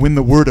when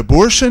the word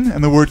abortion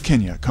and the word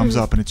Kenya comes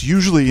up, and it's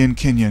usually in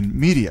Kenyan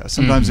media,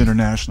 sometimes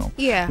international.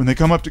 Yeah. When they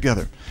come up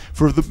together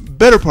for the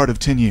better part of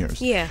 10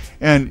 years. Yeah.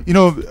 And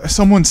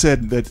someone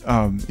said that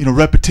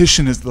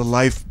repetition is the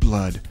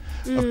lifeblood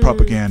of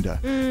propaganda.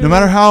 No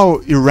matter how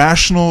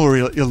irrational or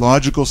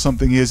illogical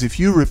something is, if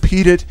you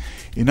repeat it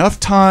enough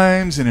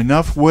times in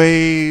enough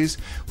ways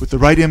with the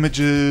right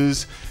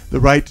images, the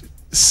right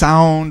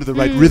sound, the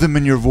right rhythm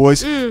in your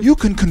voice, you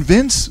can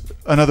convince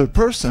another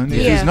person,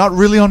 if Yeah. he's not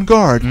really on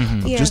guard,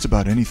 of Yeah. just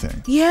about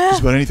anything. Yeah.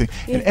 Just about anything.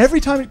 And every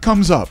time it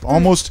comes up,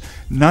 almost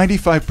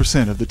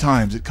 95% of the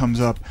times it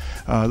comes up,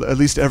 at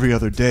least every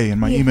other day in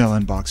my Yeah. email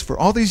inbox for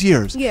all these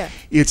years, Yeah.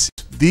 it's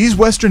these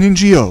Western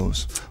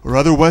NGOs or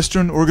other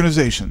Western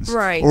organizations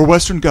Right. or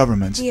Western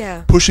governments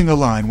Yeah. pushing a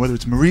line, whether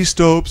it's Marie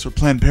Stopes or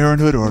Planned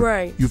Parenthood or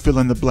Right. you fill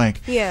in the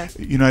blank, Yeah.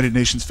 United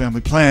Nations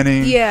Family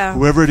Planning, Yeah.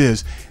 whoever it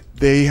is.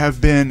 They have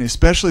been,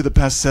 especially the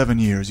past 7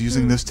 years,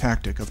 using this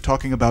tactic of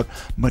talking about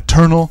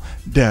maternal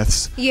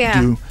deaths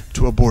Yeah. due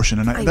to abortion.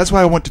 And I that's know.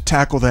 why I want to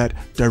tackle that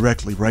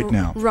directly right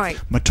now. Right.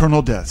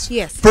 Maternal deaths.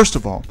 Yes. First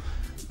of all,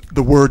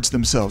 the words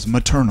themselves,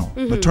 maternal.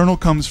 Maternal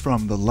comes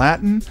from the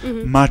Latin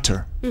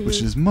mater,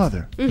 which is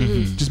mother.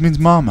 Just means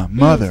mama,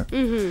 mother.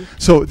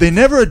 So they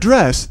never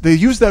they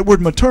use that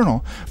word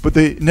maternal, but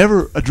they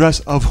never address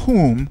of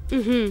whom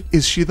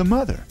is she the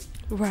mother.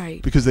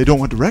 Right. Because they don't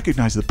want to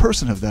recognize the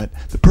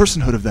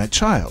personhood of that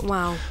child.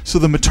 Wow. So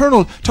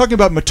talking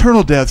about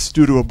maternal deaths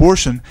due to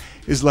abortion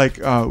is like,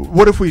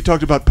 what if we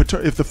talked about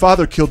if the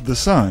father killed the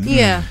son?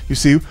 Yeah. You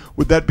see,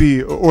 would that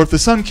be, or if the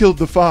son killed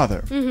the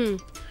father,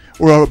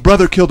 or a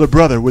brother killed a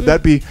brother, would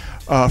that be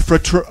a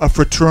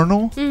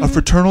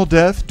fraternal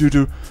death due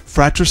to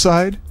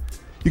fratricide?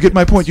 You get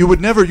my point. You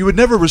would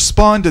never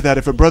respond to that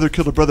if a brother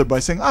killed a brother by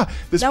saying,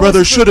 this That brother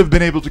was should have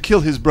been able to kill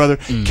his brother.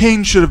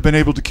 Cain should have been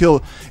able to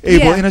kill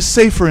Abel Yeah. in a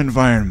safer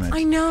environment.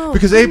 I know.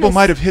 Because Abel Goodness.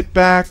 might have hit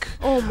back.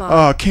 Oh,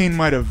 my. Cain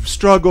might have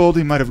struggled.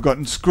 He might have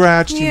gotten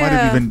scratched. He might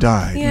have Yeah. even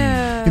died.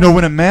 Yeah.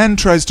 When a man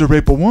tries to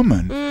rape a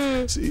woman,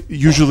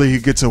 usually he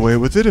gets away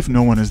with it if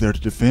no one is there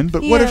to defend.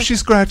 But what Yeah. if she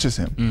scratches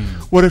him?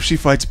 What if she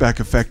fights back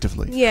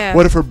effectively? Yeah.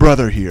 What if her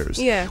brother hears?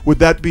 Yeah. Would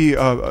that be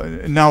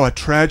now a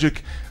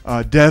tragic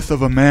death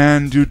of a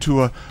man due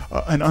to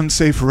an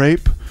unsafe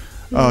rape?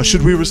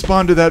 Should we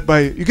respond to that by,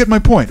 you get my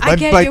point, I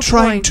get by your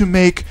trying point. to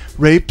make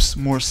rapes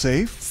more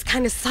safe? It's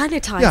kind of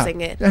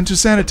sanitizing it. And to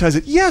sanitize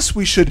it. Yes,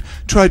 we should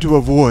try to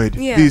avoid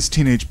Yeah. these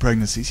teenage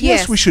pregnancies.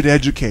 Yes, Yes. we should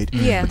educate.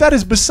 Yeah. But that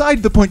is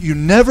beside the point. You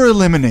never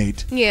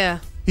eliminate, Yeah.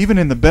 even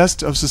in the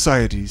best of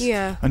societies,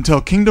 Yeah. until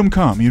kingdom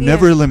come, you Yeah.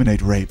 never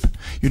eliminate rape.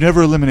 You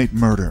never eliminate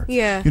murder.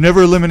 Yeah. You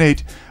never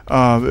eliminate,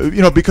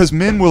 because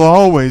men will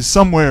always,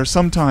 somewhere,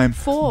 sometime,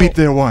 Fall. beat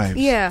their wives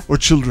Yeah. or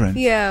children.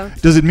 Yeah.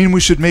 Does it mean we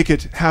should make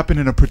it happen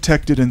in a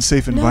protected and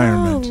safe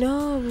environment?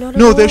 No, not at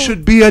No, all. there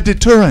should be a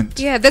deterrent.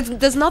 Yeah,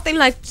 there's nothing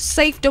like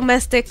safe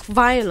domestic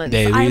violence.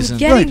 There I'm isn't.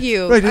 getting Right,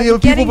 you. right. I'm People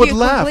getting would you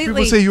laugh. completely.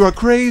 People say you are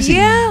crazy.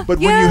 Yeah, But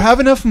when yeah. you have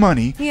enough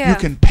money, Yeah. you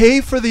can pay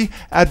for the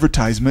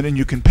advertisement and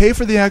you can pay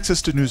for the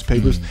access to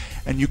newspapers,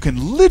 and you can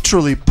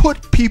literally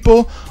put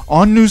people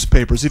on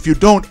newspapers if you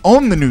don't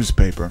own the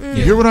newspaper.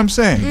 You hear what I'm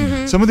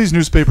saying? Some of these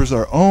newspapers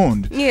are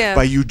owned Yeah.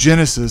 by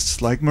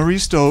eugenicists like Marie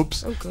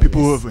Stopes, Oh,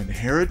 people who goodness. have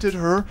inherited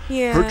her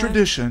Yeah.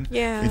 tradition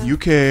Yeah. in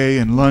UK,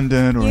 in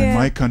London, or in Yeah.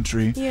 my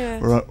country, Yeah.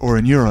 or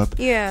in Europe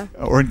Yeah.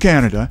 or in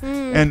Canada,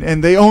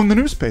 and they own the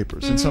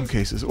newspapers in some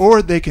cases,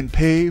 or they can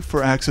pay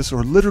for access,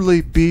 or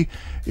literally be,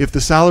 if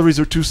the salaries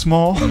are too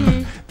small,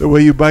 the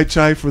way you buy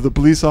chai for the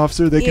police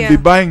officer, they can Yeah. be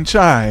buying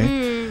chai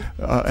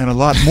and a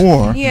lot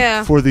more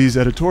Yeah. for these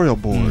editorial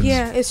boards.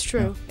 Yeah, it's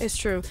true. It's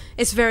true.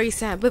 It's very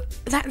sad, but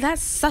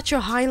that's such a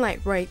highlight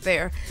right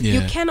there. You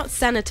Yeah. cannot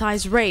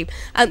sanitize rape.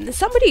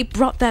 Somebody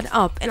brought that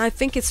up, and I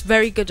think it's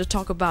very good to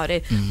talk about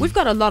it. We've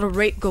got a lot of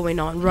rape going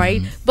on,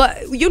 right?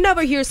 But you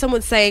never hear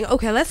someone saying,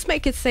 "Okay, let's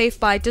make it safe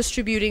by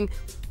distributing."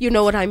 You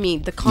know what I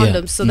mean? The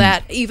condoms, so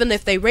that even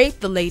if they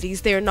rape the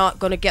ladies, they're not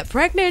going to get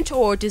pregnant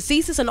or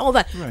diseases and all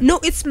that. Right. No,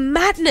 it's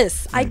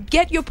madness. I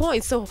get your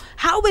point. So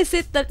how is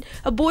it that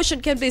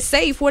abortion can be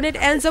safe when it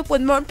ends up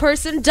with one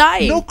person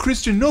dying? No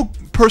Christian, no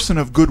person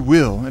of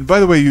goodwill. And by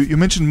the way, you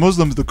mentioned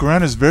Muslims. The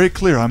Quran is very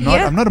clear. I'm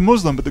not a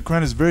Muslim, but the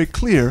Quran is very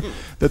clear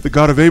that the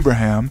God of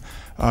Abraham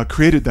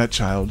created that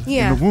child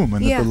Yeah. in the womb,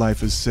 and Yeah. that the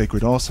life is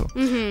sacred also.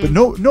 But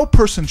no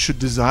person should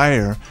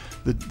desire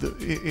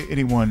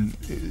anyone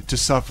to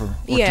suffer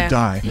or Yeah. to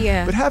die.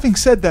 Yeah. But having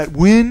said that,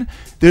 when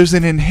there's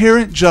an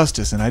inherent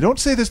justice, and I don't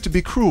say this to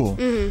be cruel,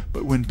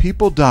 but when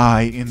people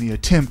die in the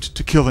attempt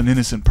to kill an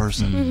innocent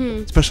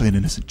person, especially an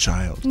innocent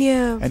child,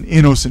 Yeah. an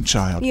innocent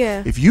child,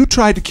 Yeah. if you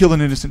try to kill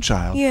an innocent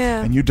child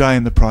Yeah. and you die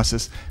in the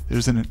process,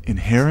 there's an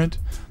inherent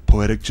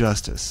poetic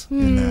justice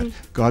in that.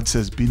 God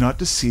says, "Be not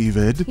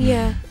deceived."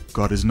 Yeah.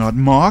 God is not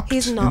mocked.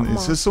 He's not and it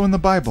mocked. says so in the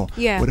Bible.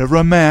 Yeah. Whatever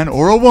a man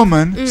or a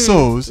woman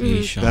sows,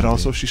 He shall that reap.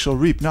 also she shall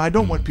reap. Now, I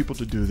don't want people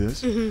to do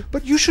this,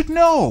 but you should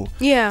know.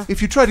 Yeah.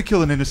 If you try to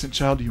kill an innocent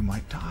child, you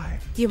might die.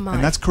 You might.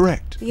 And that's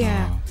correct.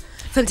 Yeah.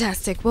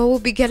 Fantastic. Well, we'll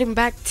be getting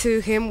back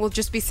to him. We'll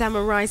just be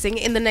summarizing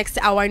in the next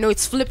hour. I know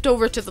it's flipped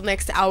over to the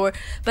next hour,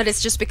 but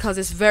it's just because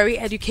it's very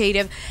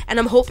educative. And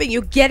I'm hoping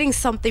you're getting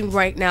something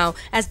right now.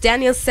 As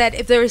Daniel said,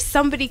 if there is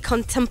somebody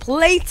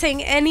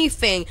contemplating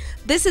anything,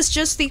 this is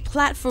just the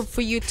platform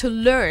for you to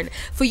learn,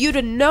 for you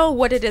to know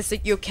what it is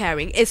that you're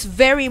carrying. It's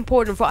very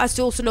important for us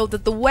to also know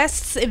that the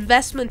West's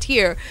investment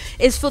here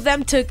is for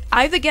them to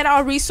either get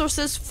our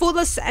resources, fool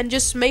us, and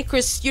just make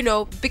us,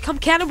 become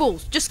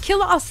cannibals, just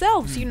kill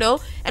ourselves,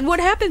 and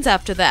what happens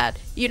after that,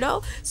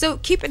 So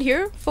keep it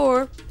here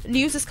for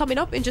news is coming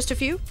up in just a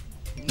few.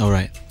 All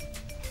right.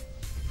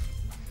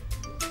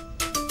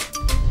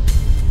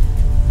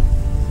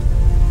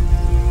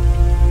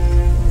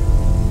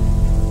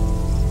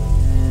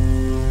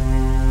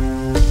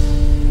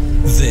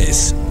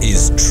 This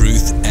is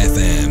Truth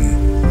FM.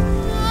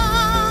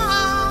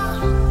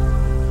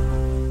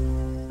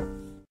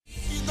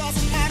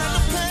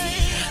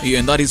 Yeah,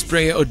 and that is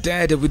Prayer or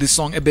Dead with the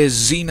song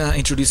Ebezina,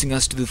 introducing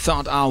us to the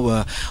third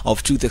hour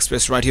of Truth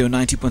Express right here on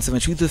 90.7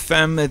 Truth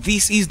FM.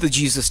 This is the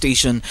Jesus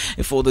station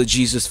for the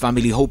Jesus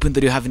family. Hoping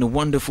that you're having a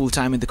wonderful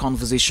time in the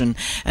conversation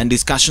and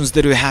discussions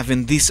that we're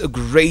having this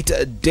great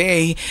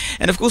day.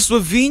 And of course,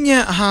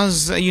 Slovenia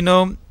has,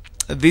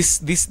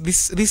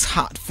 this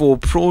heart for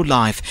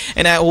pro-life,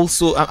 and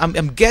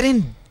I'm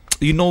getting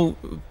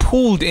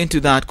pulled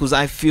into that because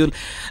I feel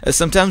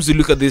sometimes we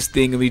look at this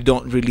thing and we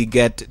don't really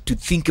get to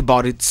think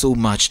about it so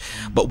much,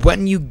 but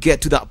when you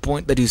get to that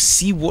point that you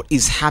see what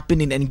is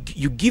happening and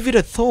you give it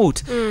a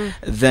thought,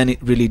 then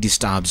it really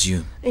disturbs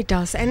you. It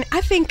does. And I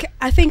think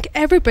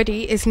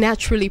everybody is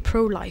naturally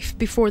pro-life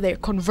before they're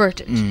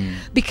converted,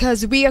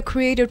 because we are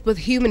created with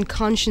human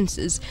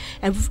consciences,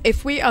 and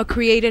if we are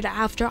created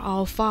after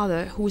our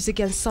Father who is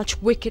against such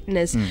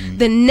wickedness,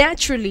 then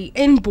naturally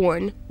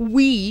inborn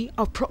we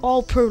are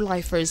all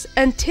pro-lifers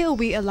until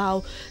we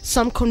allow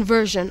some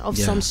conversion of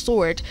some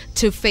sort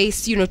to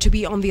face, to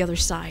be on the other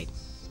side.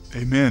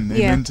 Amen.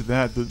 Yeah. Amen to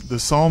that. The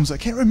Psalms, I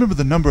can't remember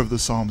the number of the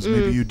Psalms,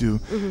 maybe you do.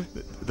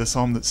 The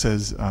Psalm that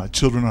says,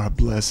 children are a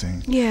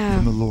blessing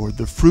from the Lord.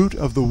 The fruit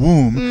of the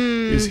womb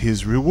is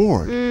his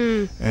reward.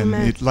 And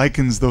Amen. it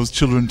likens those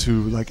children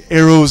to like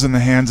arrows in the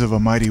hands of a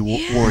mighty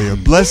warrior.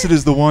 Blessed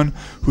is the one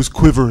whose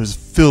quiver is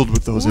filled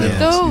with those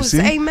arrows.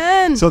 You see?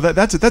 Amen. So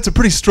that's a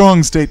pretty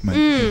strong statement.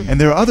 And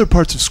there are other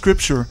parts of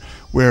Scripture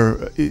where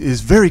it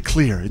is very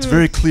clear. It's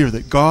very clear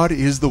that God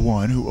is the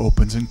one who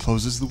opens and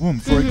closes the womb.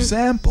 For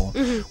example,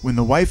 when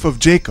the wife of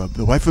Jacob,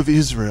 the wife of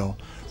Israel,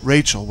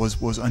 Rachel,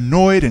 was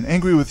annoyed and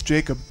angry with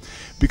Jacob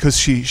because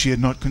she had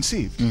not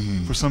conceived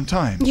for some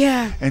time.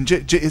 Yeah. And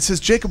it says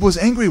Jacob was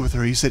angry with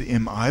her. He said,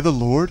 "Am I the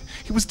Lord?"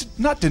 He was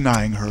not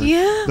denying her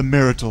the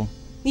marital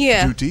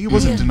duty. He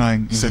wasn't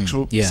denying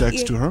sexual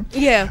sex to her.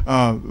 Yeah.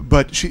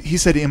 But he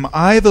said, "Am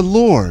I the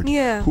Lord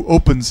who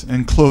opens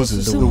and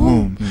closes the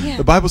womb?" Yeah.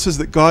 The Bible says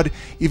that God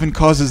even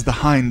causes the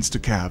hinds to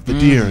calve, the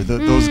deer,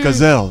 those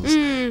gazelles.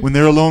 When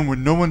they're alone,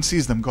 when no one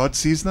sees them, God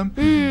sees them.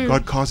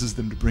 God causes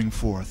them to bring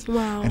forth.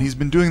 Wow. And He's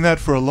been doing that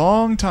for a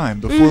long time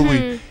before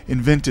we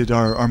invented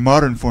our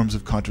modern forms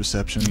of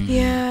contraception.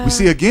 Yeah. We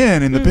see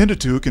again in the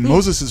Pentateuch, in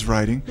Moses'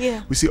 writing,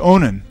 Yeah. we see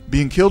Onan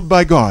being killed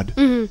by God,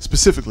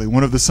 specifically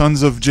one of the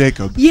sons of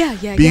Jacob,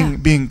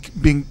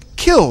 being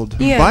killed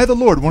by the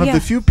Lord. One of the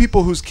few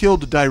people who's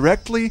killed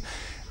directly,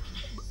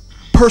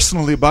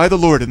 personally by the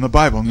Lord in the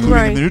Bible,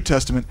 including in the New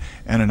Testament,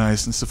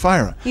 Ananias and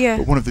Sapphira. Yeah.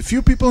 But one of the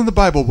few people in the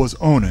Bible was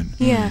Onan.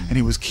 Yeah. And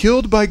he was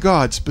killed by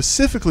God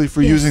specifically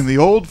for using the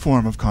old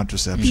form of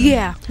contraception.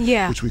 Yeah.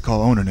 Yeah. Which we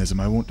call onanism.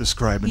 I won't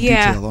describe in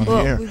Yeah. detail on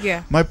Well, the air.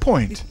 yeah. My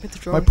point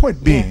Withdrawal.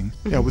 being,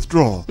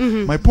 withdrawal.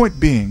 My point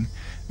being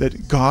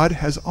that God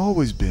has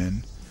always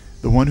been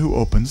the one who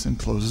opens and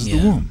closes the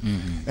womb.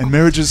 And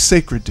marriage is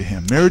sacred to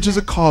Him. Marriage is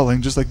a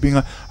calling, just like being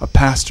a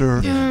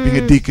pastor, being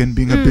a deacon,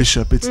 being a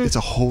bishop. It's a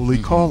holy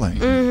calling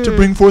to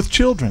bring forth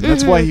children.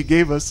 That's why He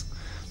gave us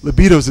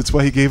libidos. It's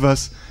why He gave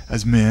us,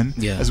 as men,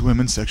 as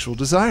women, sexual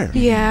desire.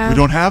 Yeah. If we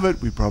don't have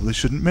it, we probably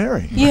shouldn't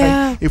marry.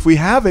 Yeah. Right? If we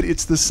have it,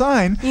 it's the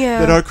sign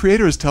that our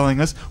Creator is telling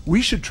us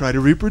we should try to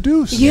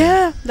reproduce.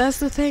 Yeah, that's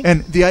the thing.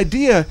 And the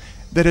idea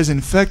that has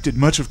infected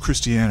much of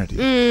Christianity,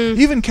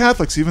 even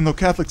Catholics, even though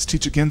Catholics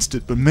teach against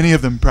it, but many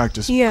of them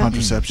practice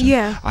contraception.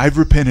 Yeah. I've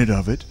repented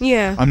of it.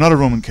 Yeah. I'm not a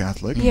Roman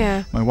Catholic.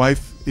 Yeah. My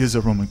wife is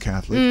a Roman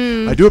Catholic.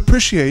 I do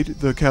appreciate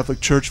the Catholic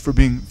Church for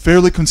being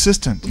fairly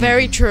consistent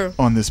Very true.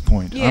 on this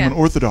point. Yeah. I'm an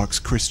Orthodox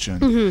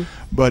Christian.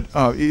 But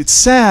it's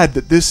sad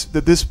that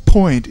this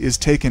point is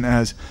taken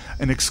as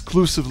an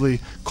exclusively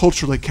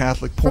culturally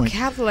Catholic For point.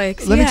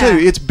 Catholics, Let me tell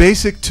you, it's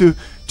basic to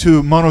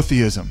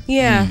monotheism.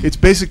 Yeah. It's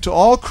basic to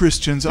all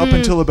Christians up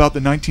until about the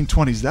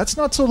 1920s. That's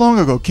not so long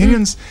ago.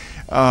 Kenyans,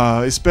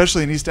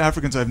 especially in East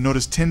Africans, I've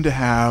noticed tend to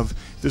have,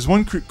 there's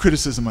one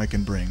criticism I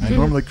can bring. I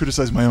normally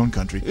criticize my own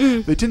country.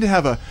 They tend to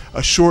have a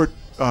short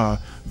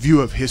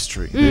view of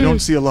history. They don't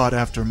see a lot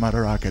after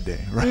Madaraka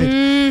Day, right?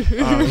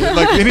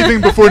 Like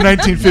anything before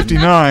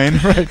 1959,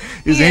 right,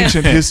 is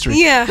ancient history.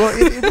 Yeah. Well,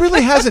 it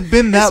really hasn't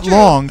been that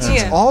long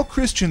since Yeah. all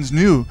Christians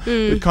knew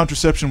that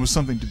contraception was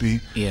something to be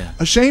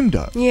ashamed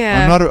of.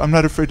 Yeah. I'm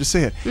not afraid to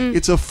say it.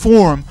 It's a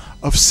form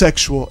of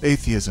sexual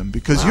atheism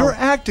because you're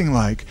acting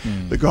like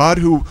the God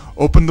who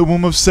opened the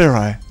womb of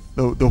Sarai,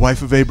 the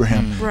wife of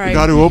Abraham, the Right.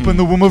 God who opened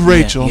the womb of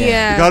Rachel,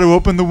 Yeah. the God who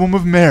opened the womb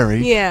of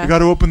Mary, Yeah. the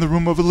God who opened the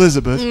womb of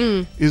Elizabeth,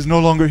 is no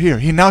longer here.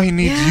 He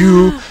needs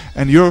you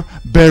and your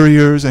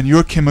barriers and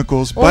your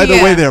chemicals. By the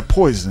way, they're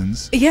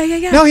poisons.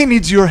 Yeah. Now He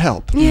needs your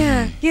help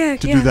Yeah. to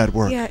do that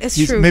work. Yeah, it's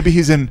He's- true. Maybe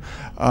he's in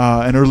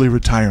an early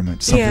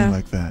retirement, something Yeah.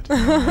 like that.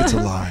 It's a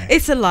lie.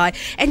 It's a lie.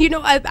 And you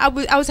know,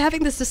 I was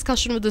having this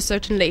discussion with a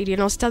certain lady,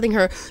 and I was telling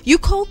her, you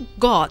call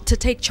God to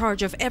take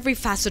charge of every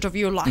facet of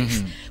your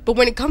life, but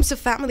when it comes to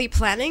family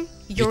planning,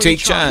 you're take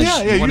in charge.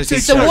 charge. Yeah, You wanna you take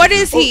take So charge. what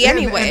is he and-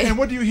 anyway? And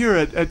what do you hear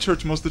at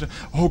church most of the time?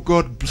 Oh,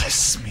 God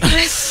bless me.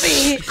 Bless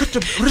me. Good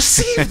to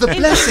receive the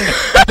blessing.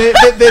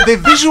 They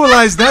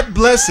visualize that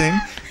blessing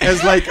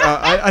as like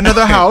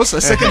another house, a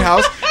second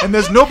house, and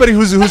there's nobody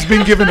who's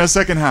been given a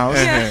second house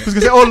who's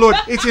gonna say, "Oh Lord,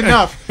 it's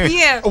enough.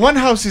 Yeah. One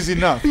house is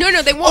enough." No,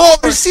 they won't. Oh,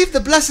 receive the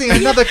blessing,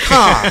 another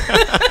car.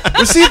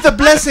 Receive the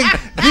blessing,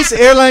 this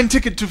airline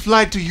ticket to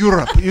fly to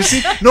Europe. You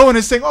see, no one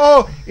is saying,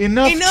 "Oh,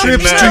 enough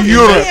trips to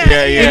Europe.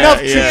 Enough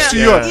trips to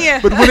Europe." Yeah.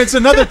 But when it's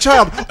another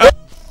child,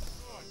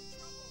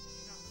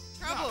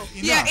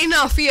 Yeah,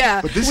 enough.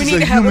 Yeah. but this we is need a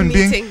to have a human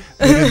being meeting.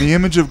 made in the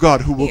image of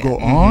God who will go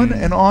on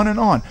and on and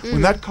on.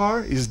 When that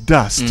car is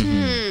dust,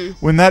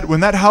 when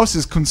that house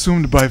is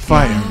consumed by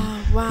fire,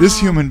 Wow. this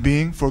human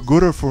being, for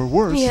good or for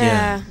worse,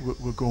 Yeah.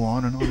 will go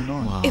on and on and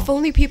on. If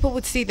only people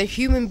would see that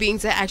human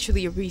beings are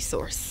actually a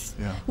resource.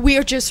 Yeah. We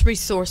are just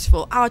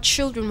resourceful. Our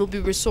children will be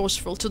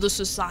resourceful to the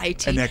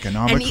society. An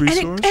economic and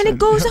resource, And it and-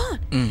 goes on.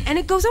 And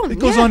it goes on. It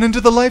goes yeah. on into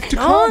the life to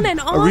And come. on and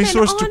a on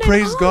resource and to on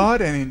praise and on.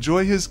 God and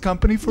enjoy His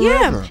company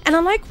forever. Yeah, and I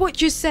like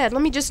what you said.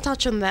 Let me just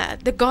touch on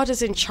that. That God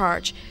is in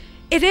charge.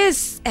 It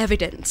is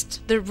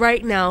evidenced that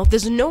right now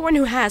there's no one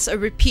who has a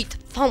repeat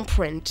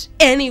thumbprint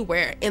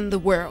anywhere in the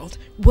world.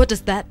 What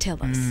does that tell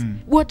us?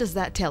 What does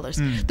that tell us?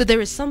 That there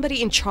is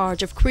somebody in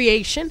charge of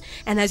creation,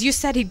 and as you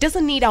said, He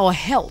doesn't need our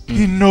help.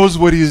 He knows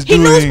what He's He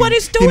doing. knows what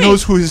He's doing. He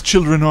knows who His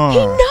children are. He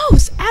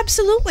knows,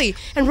 absolutely.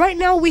 And right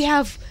now we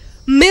have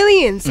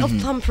millions of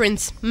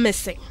thumbprints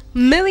missing,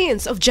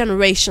 millions of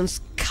generations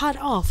cut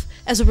off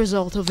as a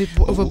result of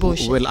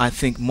abortion? Well, I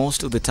think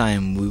most of the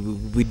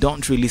time we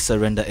don't really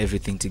surrender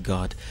everything to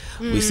God.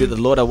 We say, the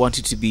Lord, I want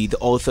you to be the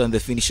author and the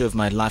finisher of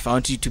my life. I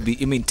want you to be,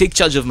 take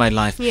charge of my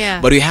life.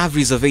 Yeah. But we have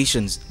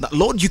reservations.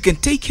 Lord, you can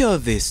take care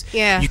of this.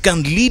 Yeah. You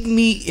can lead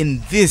me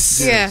in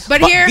this. Yeah.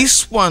 But here,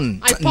 this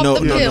one, I pop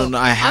the pill. no.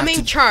 I'm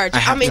in charge.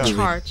 I'm in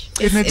charge.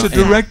 And it's a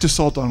direct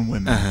assault on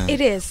women.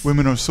 It is.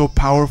 Women are so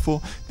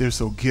powerful. They're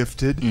so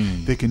gifted.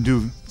 They can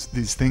do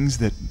these things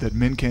that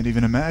men can't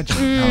even imagine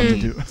how to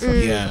do.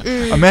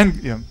 A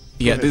man,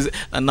 Yeah,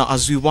 and now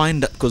as we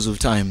wind up because of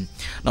time,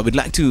 now we'd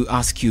like to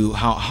ask you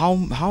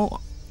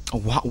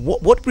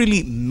what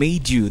really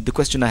made you, the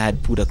question I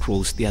had put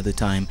across the other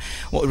time,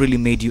 what really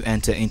made you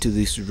enter into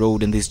this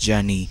road and this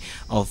journey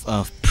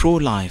of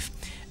pro-life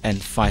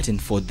and fighting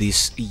for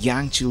these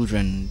young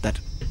children that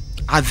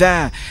are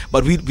there,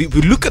 but we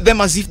look at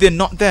them as if they're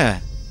not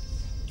there.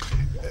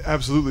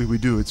 Absolutely, we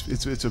do.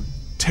 It's a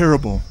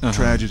terrible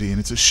tragedy, and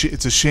it's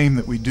a shame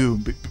that we do,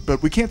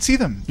 but we can't see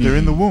them. They're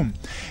in the womb.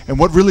 And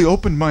what really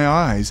opened my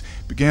eyes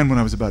began when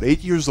I was about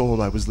 8 years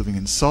old. I was living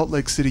in Salt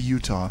Lake City,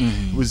 Utah.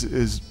 It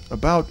was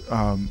about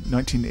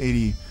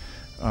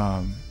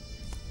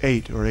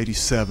 1988 or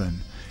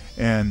 87.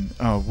 And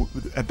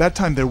at that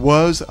time, there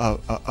was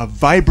a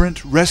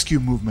vibrant rescue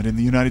movement in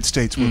the United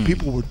States where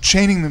people were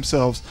chaining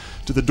themselves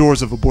to the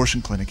doors of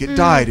abortion clinic. It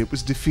died. It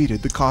was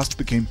defeated. The cost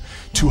became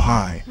too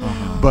high.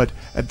 But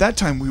at that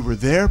time, we were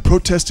there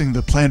protesting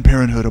the Planned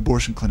Parenthood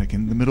abortion clinic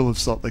in the middle of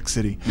Salt Lake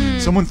City.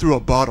 Someone threw a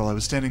bottle. I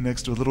was standing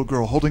next to a little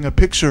girl holding a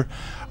picture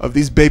of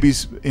these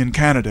babies in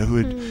Canada who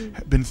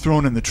had been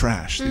thrown in the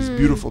trash, these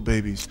beautiful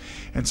babies.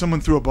 And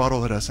someone threw a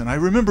bottle at us. And I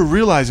remember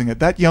realizing at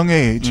that young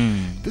age,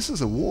 this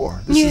is a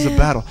war. This is a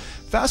battle.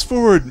 Fast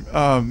forward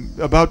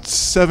about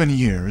 7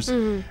 years,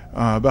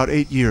 about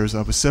 8 years.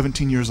 I was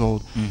 17 years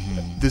old.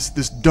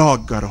 This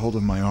dog got a hold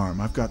of my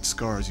arm. I've got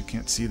scars. You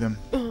can't see them,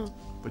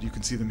 but you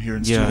can see them here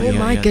in studio. Oh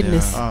my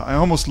goodness! I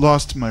almost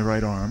lost my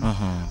right arm,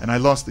 and I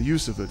lost the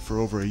use of it for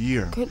over a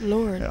year. Good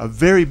Lord! A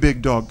very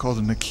big dog called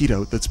a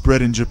Nikito that's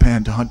bred in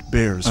Japan to hunt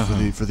bears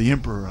for the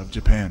emperor of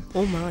Japan.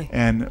 Oh my!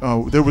 And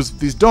there was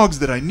these dogs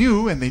that I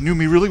knew, and they knew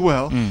me really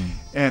well.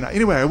 And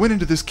anyway, I went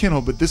into this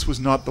kennel, but this was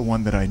not the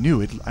one that I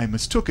knew. I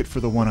mistook it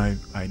for the one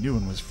I knew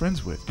and was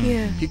friends with.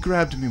 Yeah. He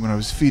grabbed me when I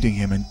was feeding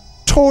him and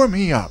tore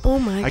me up. Oh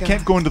my God. I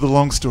can't go into the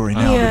long story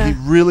now, but he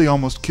really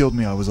almost killed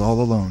me. I was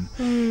all alone.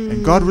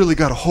 And God really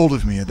got a hold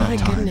of me at that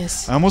time.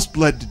 Goodness. I almost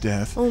bled to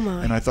death. Oh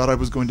my. And I thought I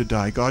was going to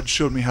die. God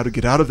showed me how to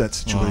get out of that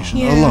situation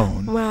Yeah.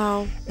 alone.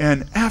 Wow.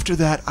 And after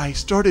that, I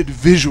started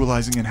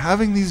visualizing and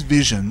having these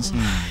visions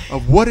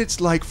of what it's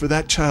like for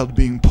that child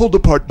being pulled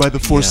apart by the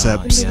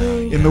forceps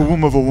in the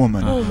womb of a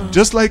woman.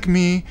 Just like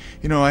me,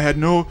 I had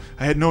no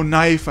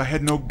knife, I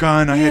had no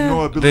gun, I had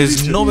no ability.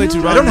 There's no way to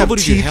run. I don't have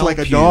Nobody to teeth help like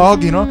a you.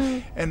 dog,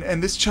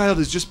 And this child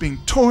is just being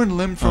torn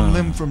limb from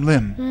limb from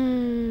limb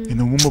in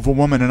the womb of a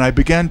woman, and I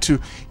began to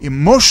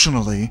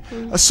emotionally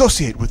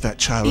associate with that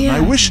child. And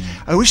I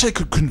wish I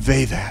could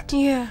convey that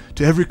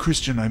to every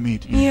Christian I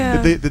meet,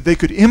 that they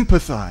could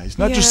empathize,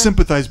 not just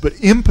sympathize, but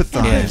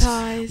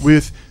empathize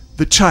with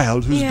the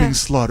child who's being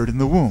slaughtered in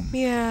the womb.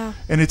 Yeah.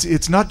 And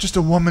it's not just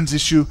a woman's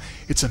issue,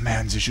 it's a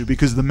man's issue,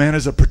 because the man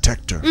is a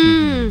protector.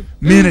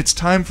 Men, it's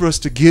time for us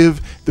to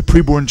give the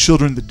preborn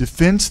children the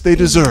defense they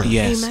deserve.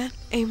 Yes. Amen.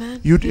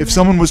 Amen. If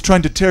someone was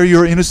trying to tear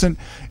your innocent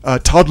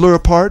toddler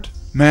apart,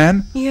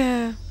 man,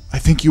 I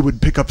think you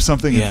would pick up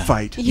something and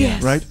fight.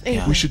 Yes. Right?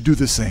 Amen. We should do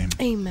the same.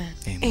 Amen.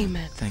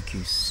 Amen. Thank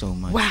you so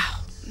much.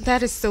 Wow,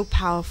 that is so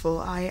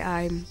powerful.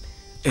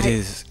 It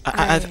is.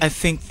 I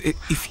think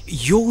if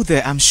you're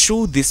there, I'm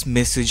sure this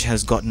message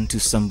has gotten to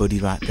somebody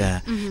right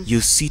there.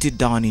 You're seated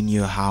down in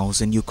your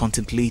house and you're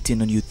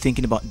contemplating and you're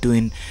thinking about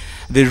doing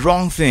the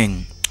wrong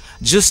thing.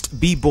 Just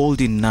be bold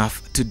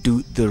enough to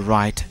do the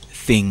right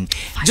thing.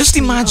 Just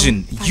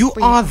imagine you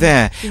are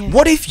there.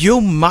 What if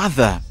your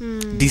mother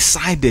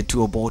decided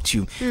to abort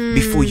you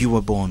before you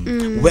were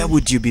born? Where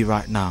would you be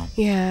right now?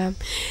 Yeah.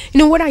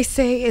 What I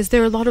say is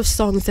there are a lot of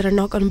songs that are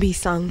not going to be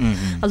sung,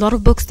 a lot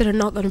of books that are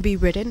not going to be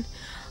written,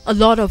 a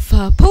lot of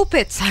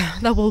pulpits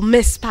that will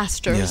miss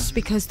pastors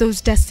because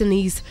those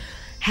destinies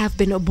have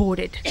been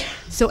aborted.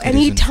 So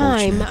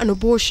anytime an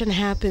abortion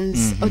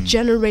happens, a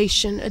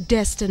generation, a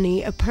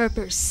destiny, a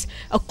purpose,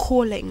 a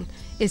calling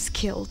is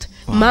killed.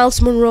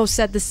 Miles Monroe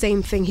said the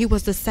same thing. He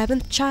was the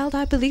 7th child,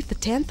 I believe, the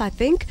 10th, I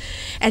think.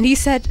 And he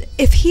said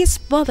if his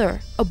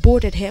mother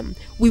aborted him,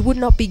 we would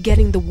not be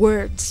getting the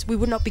words, we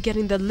would not be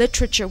getting the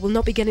literature, we'll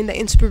not be getting the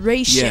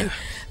inspiration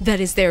that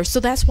is there.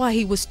 So that's why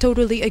he was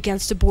totally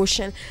against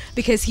abortion,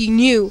 because he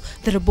knew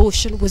that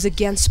abortion was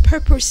against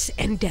purpose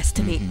and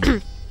destiny.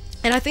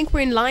 And I think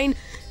we're in line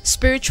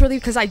spiritually,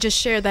 because I just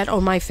shared that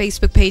on my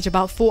Facebook page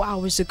about 4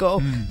 hours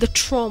ago. The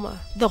trauma,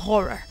 the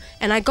horror.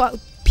 And I got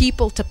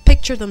people to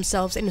picture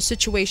themselves in a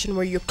situation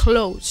where you're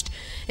closed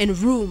in a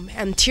room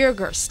and tear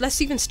gas.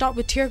 Let's even start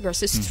with tear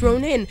gas. It's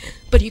thrown in,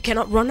 but you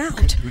cannot run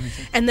out.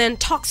 And then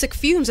toxic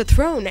fumes are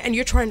thrown and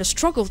you're trying to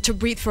struggle to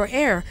breathe for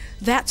air.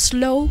 That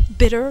slow,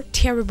 bitter,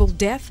 terrible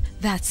death,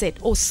 that's it.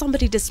 Or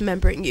somebody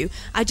dismembering you.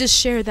 I just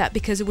shared that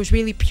because it was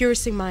really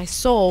piercing my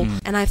soul.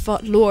 And I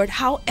thought, Lord,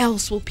 how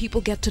else will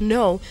people get to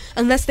know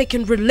unless they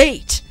can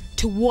relate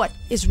to what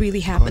is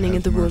really happening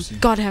in the room?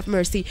 God have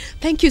mercy.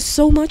 Thank you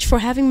so much for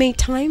having made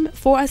time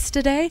for us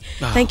today.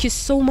 Thank you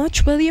so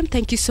much, William.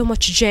 Thank you so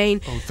much, Jane.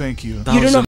 Oh, thank you. You don't know